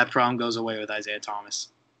 That problem goes away with Isaiah Thomas.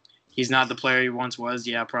 He's not the player he once was,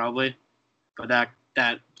 yeah, probably. But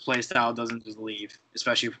that play style doesn't just leave,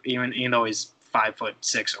 especially even though he's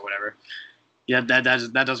 5'6" or whatever. Yeah, that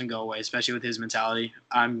doesn't go away, especially with his mentality.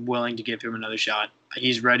 I'm willing to give him another shot.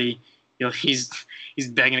 He's ready. He's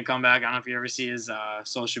begging to come back. I don't know if you ever see his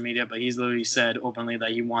social media, but he's literally said openly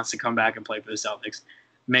that he wants to come back and play for the Celtics.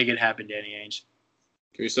 Make it happen, Danny Ainge.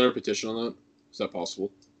 Can you start a petition on that? Is that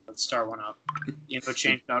possible? Let's start one up.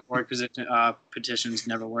 Change.org petitions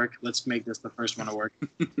never work. Let's make this the first one to work.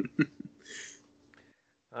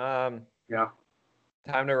 Yeah.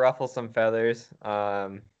 Time to ruffle some feathers.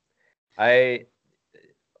 I'll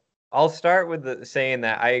start with saying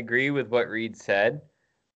that I agree with what Reid said.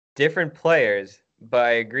 Different players, but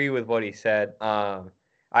I agree with what he said.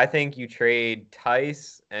 I think you trade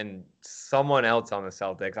Tice and someone else on the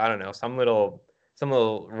Celtics. I don't know, some little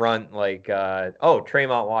runt like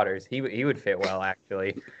Tremont Waters. He would fit well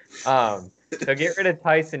actually. So get rid of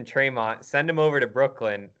Tice and Tremont, send him over to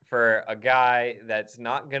Brooklyn for a guy that's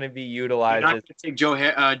not going to be utilized. You're not going to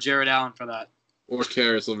take Jared Allen for that. Or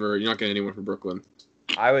Karis LeVert. You're not getting anyone from Brooklyn.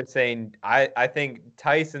 I would say I think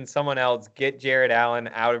Tice and someone else get Jared Allen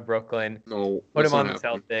out of Brooklyn. No, put him on the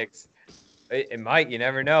Celtics. It might. You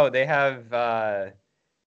never know. They have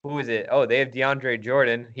who is it? Oh, they have DeAndre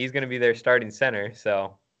Jordan. He's going to be their starting center.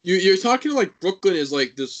 So you're talking like Brooklyn is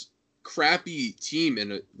like this crappy team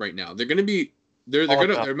in it right now. They're going to be they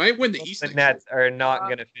might win the East. The Nets are not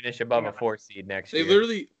going to finish above a 4 seed next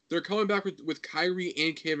year. They're coming back with Kyrie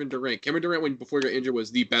and Kevin Durant. Kevin Durant, before he got injured,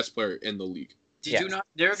 was the best player in the league. Did you not?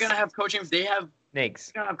 They're going to have coaching. They have snakes.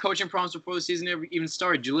 They're going to have coaching problems before the season even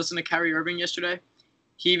started. Did you listen to Kyrie Irving yesterday?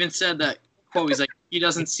 He even said that, quote, he's like, he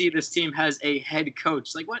doesn't see this team has a head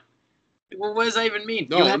coach. Like, what? Well, what does that even mean?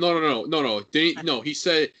 No. He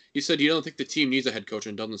said he don't think the team needs a head coach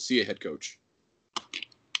and doesn't see a head coach.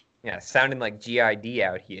 Yeah, sounding like GRD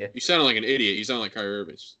out here. You sounded like an idiot. You sound like Kyrie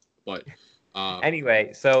Irving. But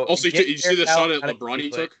anyway, so also, did you see the shot that LeBron he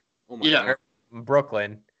took? Oh my God.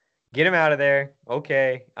 Brooklyn. Get him out of there.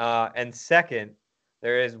 Okay. And second,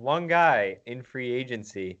 there is one guy in free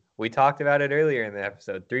agency. We talked about it earlier in the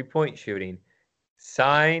episode. 3-point shooting.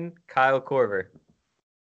 Sign Kyle Korver.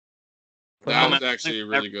 That was actually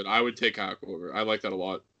really good. I would take Kyle Korver. I like that a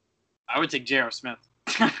lot. I would take J.R. Smith.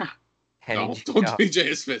 No, don't take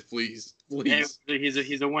J.R. Smith, please. Please.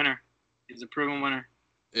 He's a winner. He's a proven winner.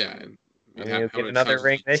 Yeah. And he'll get another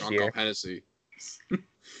ring this year. Hennessy.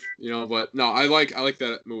 But no, I like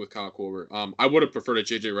that move with Kyle Korver. I would have preferred a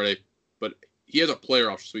JJ Redick, but he has a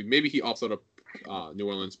player option, so maybe he opted up New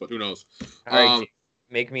Orleans, but who knows? All right,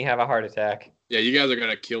 make me have a heart attack. Yeah, you guys are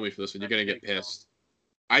gonna kill me for this one. You're gonna get pissed.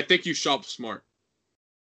 I think you shop smart,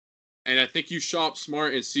 and I think you shop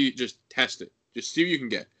smart and just test it, just see what you can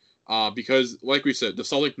get. Because like we said, the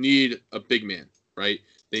Celtics need a big man, right?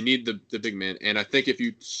 They need the big man, and I think if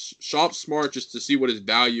you shop smart just to see what his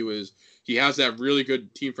value is. He has that really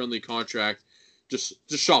good team-friendly contract. Just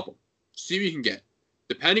shop him. See what you can get.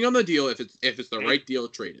 Depending on the deal, if it's the right deal,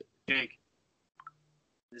 trade it. Jake,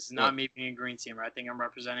 this is not me being a green teamer. I think I'm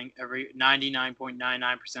representing every 99.99%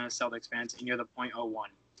 of Celtics fans, and you're the 0.01.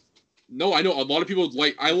 No, I know. A lot of people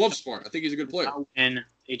I love Smart. I think he's a good player. Not win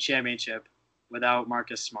a championship without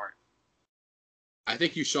Marcus Smart. I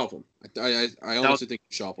think you shop him. I honestly think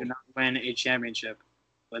you shop him. Not win a championship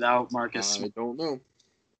without Marcus Smart. I don't know.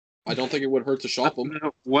 I don't think it would hurt to shop him.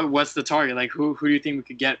 What's the target? Like, who do you think we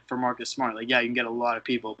could get for Marcus Smart? Like, yeah, you can get a lot of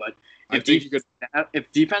people, but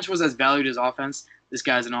if defense was as valued as offense, this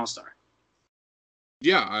guy's an all-star.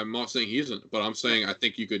 Yeah, I'm not saying he isn't, but I'm saying I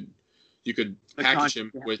think you could package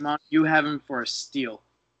him with. You have him for a steal.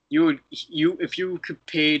 If you could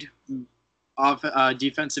paid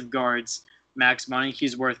defensive guards max money,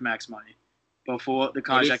 he's worth max money. Before the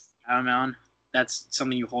contract amount, that's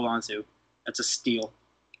something you hold on to. That's a steal.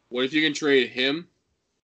 What if you can trade him,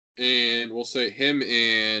 and we'll say him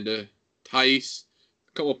and Tice,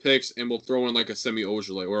 a couple of picks, and we'll throw in like a Semi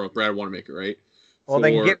Ojeleye or a Brad Wanamaker, right? Well,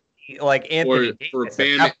 then get like Anthony or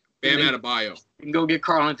Bam Adebayo. You can go get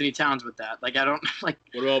Karl Anthony Towns with that. Like, I don't like.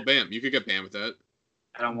 What about Bam? You could get Bam with that.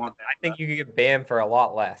 I don't want that. I think you could get Bam for a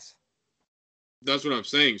lot less. That's what I'm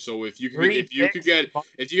saying. So if the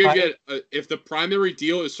primary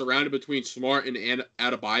deal is surrounded between Smart and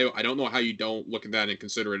Adebayo, I don't know how you don't look at that and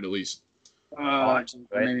consider it at least. That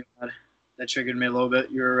triggered me a little bit.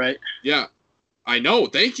 You were right. Yeah, I know.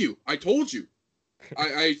 Thank you. I told you.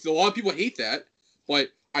 A lot of people hate that, but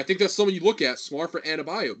I think that's someone you look at, Smart for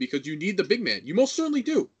Adebayo, because you need the big man. You most certainly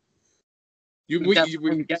do.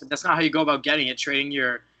 That's not how you go about getting it. Trading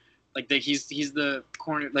your, like he's the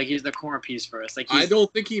corner piece for us. Like I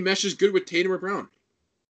don't think he meshes good with Tatum or Brown.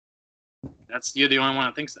 You're the only one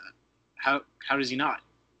that thinks that. How does he not?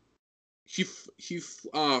 He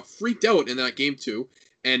freaked out in that game too,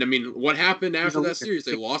 and I mean, what happened after that series?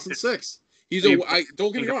 They lost in 6.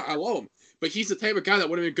 Don't get me wrong, I love him, but he's the type of guy that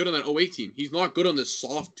would have been good on that 08 team. He's not good on this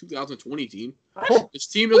soft 2020 team. This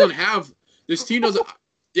team doesn't.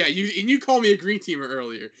 Yeah, you called me a green teamer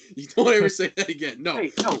earlier. You don't ever say that again. No,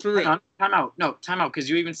 wait, no, for real. Time out. Because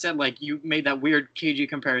you even said like you made that weird KG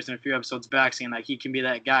comparison a few episodes back, saying like he can be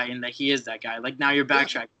that guy and that he is that guy. Like now you're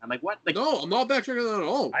backtracking. Yeah. I'm like, what? Like, no, I'm not backtracking at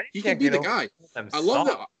all. He can be the guy. I love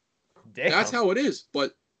that. Damn. That's how it is.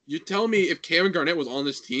 But you tell me if Kevin Garnett was on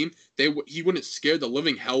this team, he wouldn't scare the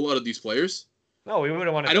living hell out of these players. No, we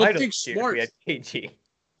wouldn't want to. I don't think Smart. We had KG.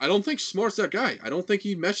 I don't think Smart's that guy. I don't think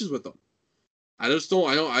he meshes with them. I just don't.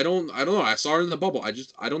 I don't know. I saw it in the bubble.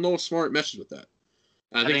 I don't know if Smart meshes with that.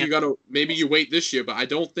 And I think you gotta maybe you wait this year, but I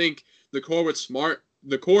don't think the core with Smart.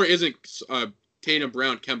 The core isn't Tatum,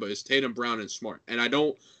 Brown, Kemba. It's Tatum, Brown, and Smart. And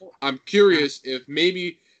I'm curious if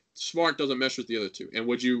maybe Smart doesn't mesh with the other two. And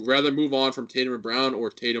would you rather move on from Tatum and Brown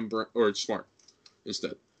or or Smart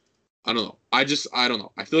instead? I don't know. I don't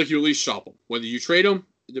know. I feel like you at least shop them. Whether you trade them,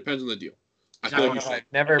 it depends on the deal. I've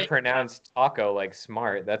never pronounced taco like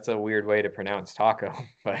Smart. That's a weird way to pronounce taco,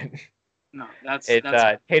 but no, that's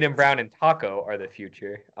Tatum, Brown, and Taco are the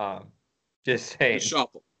future. Just saying.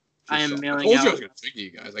 Shop them. I am mailing out. I told you I was going to trade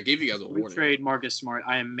you guys. I gave you guys a warning. Trade Marcus Smart.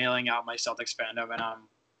 I am mailing out my Celtics fandom, and I'm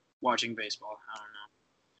watching baseball. I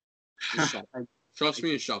don't know. Shop them. Trust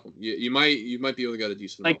me and shop them. You might be able to get a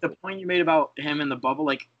decent. Like the point you made about him in the bubble,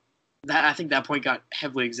 like that. I think that point got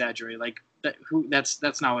heavily exaggerated. Like. That's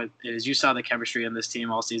not what it is. You saw the chemistry in this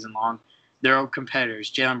team all season long. They're all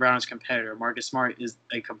competitors. Jaylen Brown is a competitor. Marcus Smart is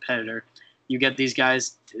a competitor. You get these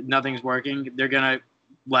guys, nothing's working. They're gonna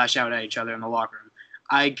lash out at each other in the locker room.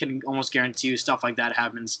 I can almost guarantee you stuff like that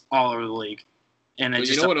happens all over the league. And it's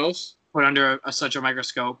you know what else? Put under such a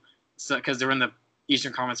microscope because they're in the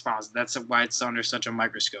Eastern Conference Finals. That's why it's under such a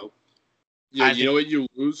microscope. Yeah, you know what you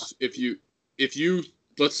lose if you.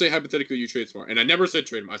 Let's say hypothetically you trade Smart, and I never said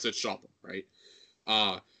trade him. I said shop him, right?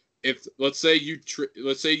 If let's say you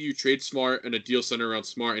trade Smart and a deal centered around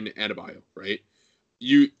Smart and Adebayo, right?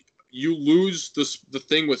 You lose the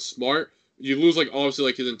thing with Smart. You lose like obviously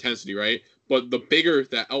like his intensity, right? But the bigger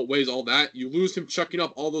that outweighs all that, you lose him chucking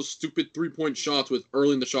up all those stupid 3-point shots with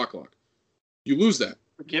early in the shot clock. You lose that.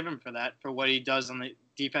 Forgive him for that, for what he does on the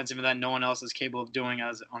defensive end that no one else is capable of doing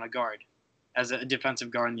as on a guard. As a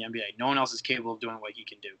defensive guard in the NBA. No one else is capable of doing what he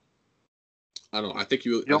can do. I don't know. I think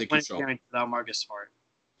you shop him. Without Marcus Smart.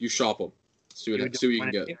 You shop him. See what you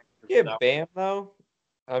can get. Yeah, Bam, though.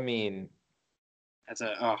 I mean... That's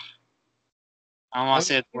I don't want to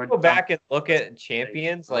say it. Go back and look at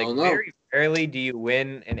champions. Like, very rarely do you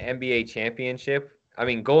win an NBA championship. I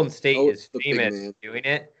mean, Golden State is famous doing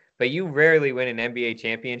it. But you rarely win an NBA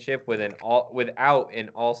championship without an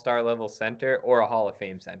all-star level center or a Hall of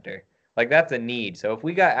Fame center. Like, that's a need. So if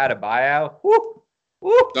we got Adebayo, whoop.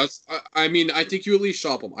 That's. I mean, I think you at least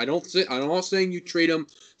shop him. I'm not saying you trade him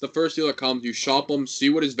the first deal that comes. You shop him, see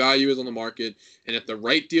what his value is on the market, and if the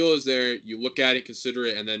right deal is there, you look at it, consider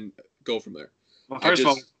it, and then go from there. Well, first of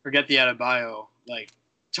all, forget the Adebayo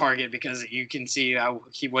target because you can see how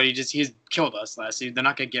he's killed us last season. They're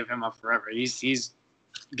not gonna give him up forever. He's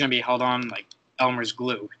gonna be held on like Elmer's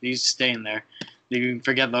glue. He's staying there. You can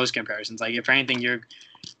forget those comparisons. Like if anything,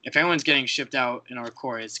 if anyone's getting shipped out in our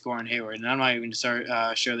core, it's Gordon Hayward, and I'm not even sure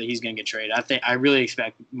that he's going to get traded. I really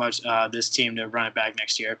expect this team to run it back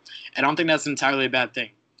next year. I don't think that's entirely a bad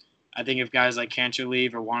thing. I think if guys like Cantor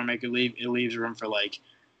leave or Wanamaker leave, it leaves room for like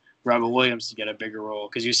Robert Williams to get a bigger role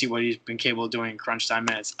because you see what he's been capable of doing in crunch time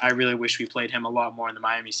minutes. I really wish we played him a lot more in the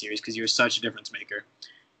Miami series because he was such a difference maker.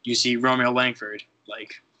 You see Romeo Langford,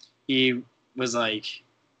 he was like.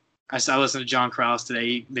 I listened to John Krause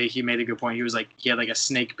today. He made a good point. He was like he had like a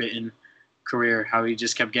snake bitten career. How he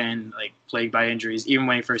just kept getting like plagued by injuries, even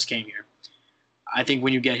when he first came here. I think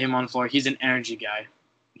when you get him on the floor, he's an energy guy.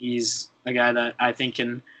 He's a guy that I think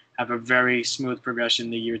can have a very smooth progression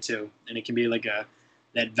in the year two, and it can be like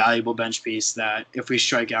that valuable bench piece that if we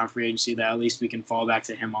strike out in free agency, that at least we can fall back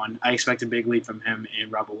to him on. I expect a big leap from him and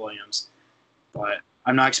Robert Williams, but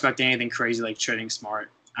I'm not expecting anything crazy like trading Smart.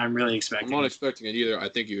 I'm really expecting. I'm not expecting it either. I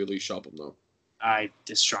think you at least shop him though. I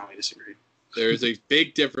strongly disagree. There is a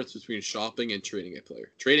big difference between shopping and trading a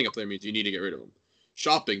player. Trading a player means you need to get rid of him.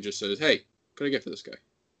 Shopping just says, "Hey, what can I get for this guy?"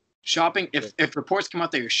 Shopping. If reports come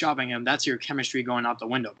out that you're shopping him, that's your chemistry going out the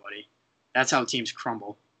window, buddy. That's how teams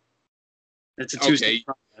crumble. It's a two-step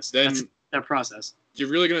process. That's that process. You're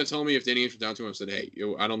really going to tell me if Danny Ainge went down to him and said, hey,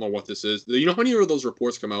 I don't know what this is? You know how many of those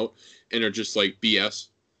reports come out and are just like BS?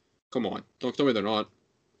 Come on. Don't tell me they're not.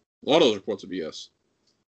 A lot of those reports are BS.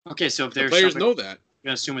 Okay, so if the players know that.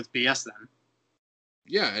 You're going to assume it's BS then.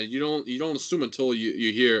 Yeah, and you don't assume until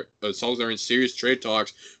you hear Celtics are in serious trade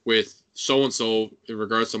talks with so-and-so in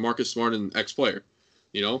regards to Marcus Smart and ex-player.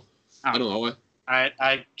 You know? I don't know.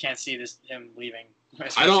 I can't see him leaving.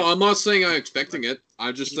 I'm not saying I'm expecting it.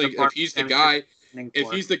 I just think if he's the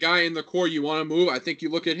guy in the core you want to move, I think you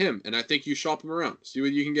look at him and I think you shop him around, see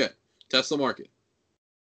what you can get, test the market.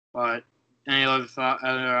 But any other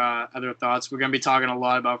thoughts? We're gonna be talking a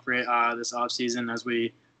lot about this offseason as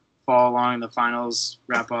we follow along the finals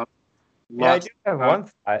wrap up. Yeah, I do have one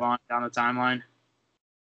thought down the timeline.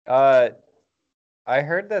 I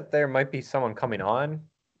heard that there might be someone coming on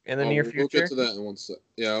in the near future. We'll get to that in one sec.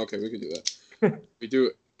 Yeah, okay, we can do that. We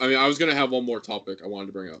do. I mean, I was gonna have one more topic I wanted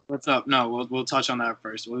to bring up. What's up? No, we'll touch on that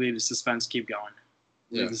first. We'll leave the suspense. Keep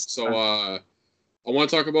going. So I want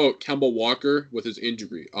to talk about Kemba Walker with his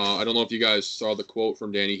injury. I don't know if you guys saw the quote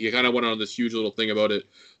from Danny. He kind of went on this huge little thing about it.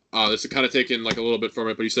 This is kind of taken like a little bit from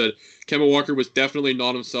it, but he said Kemba Walker was definitely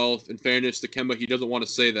not himself. In fairness to Kemba, he doesn't want to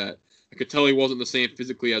say that. I could tell he wasn't the same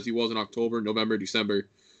physically as he was in October, November, December.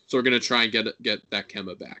 So we're gonna try and get that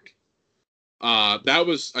Kemba back.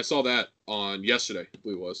 I saw that on yesterday, I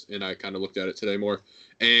believe it was, and I kind of looked at it today more.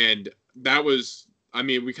 And that was, I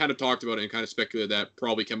mean, we kind of talked about it and kind of speculated that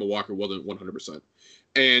probably Kemba Walker wasn't 100%.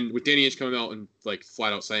 And with Danny Ainge coming out and like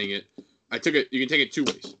flat out saying it, you can take it two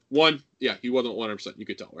ways. One, yeah, he wasn't 100%, you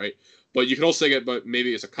could tell, right? But you could also say it, but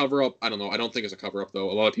maybe it's a cover up. I don't know. I don't think it's a cover up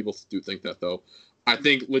though. A lot of people do think that though. I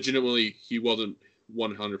think legitimately he wasn't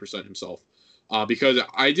 100% himself. Because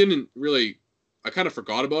I kind of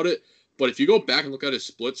forgot about it. But if you go back and look at his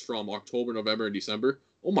splits from October, November, and December,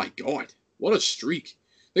 oh my God, what a streak!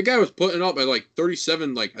 The guy was putting up at like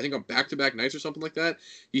 37, like I think on back-to-back nights or something like that.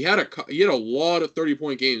 He had a lot of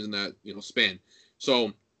 30-point games in that span.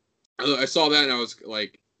 So I saw that and I was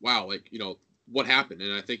like, wow, like what happened?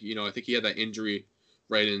 And I think he had that injury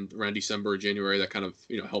right in around December or January that kind of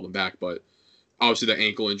held him back. But obviously the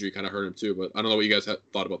ankle injury kind of hurt him too. But I don't know what you guys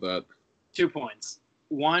thought about that. 2 points.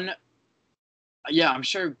 One. Yeah, I'm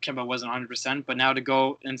sure Kemba wasn't 100%, but now to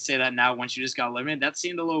go and say that now once you just got eliminated, that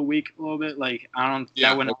seemed a little weak, a little bit. Like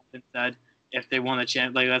that wouldn't have been said if they won the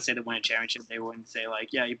champ. Like let's say they won a championship, they wouldn't say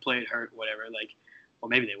like, yeah, you played hurt, whatever. Like, well,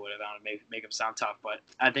 maybe they would have. I don't know, make him sound tough, but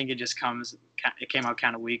I think it came out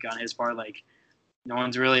kind of weak on his part. Like no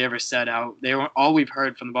one's really ever said out. All we've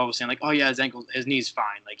heard from the bubble saying like, oh yeah, his knee's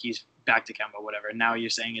fine, like he's back to Kemba, whatever. And now you're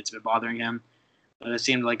saying it's been bothering him. But it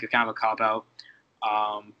seemed like a kind of a cop out.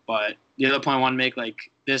 But the other point I want to make,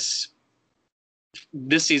 like this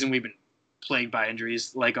season we've been plagued by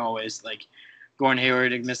injuries, like always. Like Gordon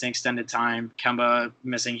Hayward missing extended time, Kemba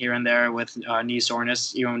missing here and there with knee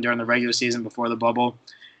soreness, even during the regular season before the bubble,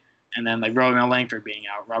 and then like Romeo Langford being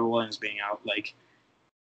out, Robert Williams being out. Like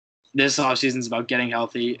this offseason is about getting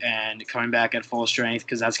healthy and coming back at full strength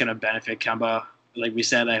because that's going to benefit Kemba. Like we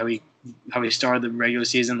said, how he started the regular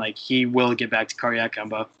season, like he will get back to cardiac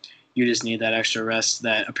Kemba. You just need that extra rest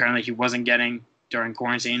that apparently he wasn't getting during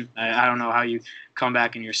quarantine. I don't know how you come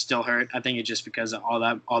back and you're still hurt. I think it's just because of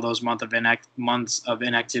all those months of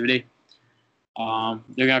inactivity.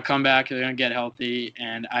 They're gonna come back. They're gonna get healthy,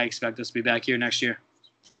 and I expect us to be back here next year.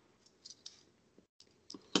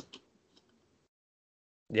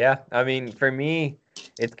 Yeah, I mean, for me,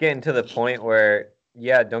 it's getting to the point where,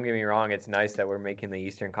 yeah, don't get me wrong, it's nice that we're making the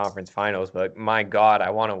Eastern Conference Finals, but my God, I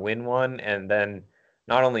want to win one, and then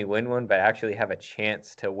not only win one, but actually have a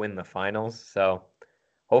chance to win the finals. So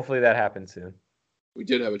hopefully that happens soon. We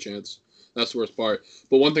did have a chance. That's the worst part.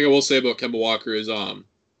 But one thing I will say about Kemba Walker is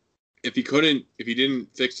if he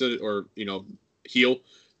didn't fix it or heal,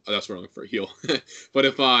 that's what I'm looking for, heal. But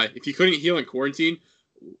if he couldn't heal in quarantine,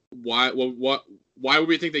 why would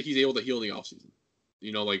we think that he's able to heal in the offseason?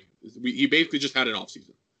 He basically just had an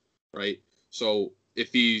offseason, right? So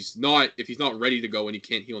if he's not ready to go and he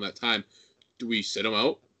can't heal in that time, do we sit him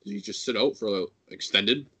out? Do you just sit out for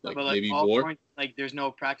extended, maybe more? There's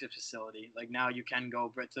no practice facility. Like now you can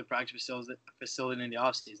go to the practice facility in the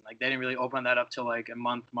off season. Like they didn't really open that up till like a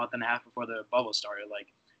month and a half before the bubble started.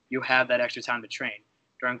 Like you have that extra time to train.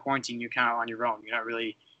 During quarantine, you're kind of on your own. You're not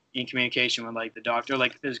really in communication with like the doctor,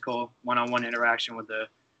 like physical one-on-one interaction with the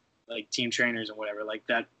like team trainers and whatever. Like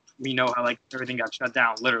that, we know how like everything got shut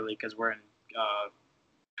down literally because we're in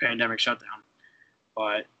pandemic shutdown.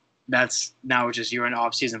 But that's now just you're in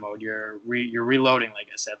off-season mode. You're reloading, like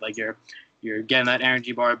I said. Like you're getting that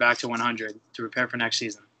energy bar back to 100 to prepare for next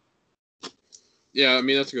season. Yeah, I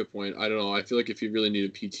mean that's a good point. I don't know. I feel like if he really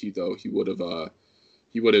needed PT though, he would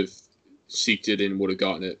have seeked it and would have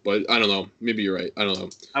gotten it. But I don't know. Maybe you're right. I don't know.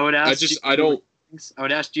 I would ask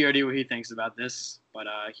GRD what he thinks about this, but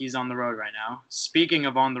he's on the road right now. Speaking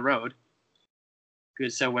of on the road, good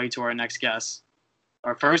segue to our next guest,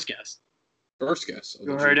 our first guest.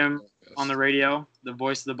 You heard him on the radio, the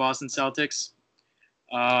voice of the Boston Celtics.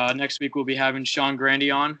 Next week we'll be having Sean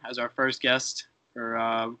Grandy on as our first guest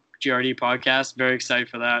for GRD podcast. Very excited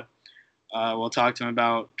for that. We'll talk to him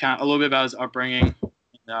about a little bit about his upbringing,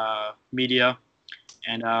 media,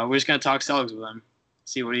 and we're just gonna talk Celtics with him,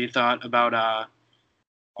 see what he thought about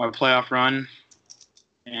our playoff run,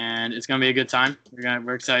 and it's gonna be a good time.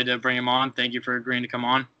 We're excited to bring him on. Thank you for agreeing to come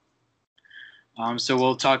on. So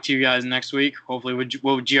we'll talk to you guys next week. Hopefully,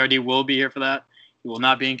 GRD will be here for that. He will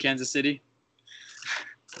not be in Kansas City.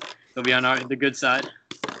 He'll be on the good side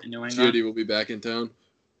in New England. GRD will be back in town.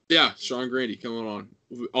 Yeah, Sean Grandy coming on.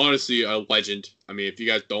 Honestly, a legend. I mean, if you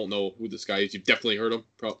guys don't know who this guy is, you've definitely heard him.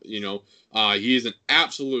 He is an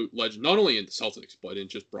absolute legend, not only in the Celtics, but in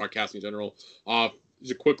just broadcasting in general.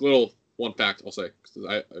 Just a quick little one fact I'll say,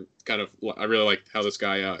 because I really like how this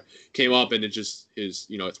guy came up, and it just his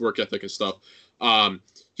work ethic and stuff.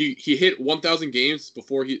 He hit 1,000 games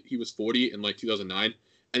before he was 40 in like 2009,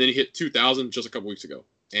 and then he hit 2,000 just a couple weeks ago,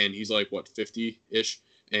 and he's like 50-ish.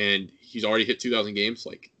 And he's already hit 2,000 games.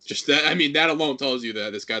 Like, just that, I mean, that alone tells you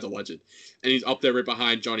that this guy's a legend. And he's up there right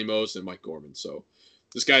behind Johnny Most and Mike Gorman. So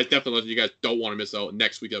this guy's definitely a legend. You guys don't want to miss out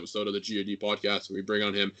next week's episode of the GRD podcast where we bring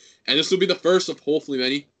on him. And this will be the first of hopefully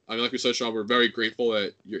many. I mean, like we said, Sean, we're very grateful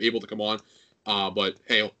that you're able to come on. But,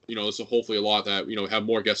 hey, this will hopefully a lot that, have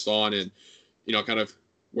more guests on and, kind of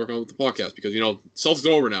work on the podcast. Because, Celtics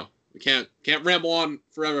are over now. We can't ramble on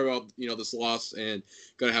forever about this loss, and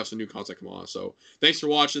gotta have some new content come on. So thanks for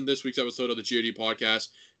watching this week's episode of the GRD podcast,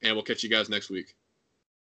 and we'll catch you guys next week.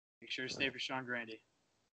 Make sure to stay for Sean Grandy.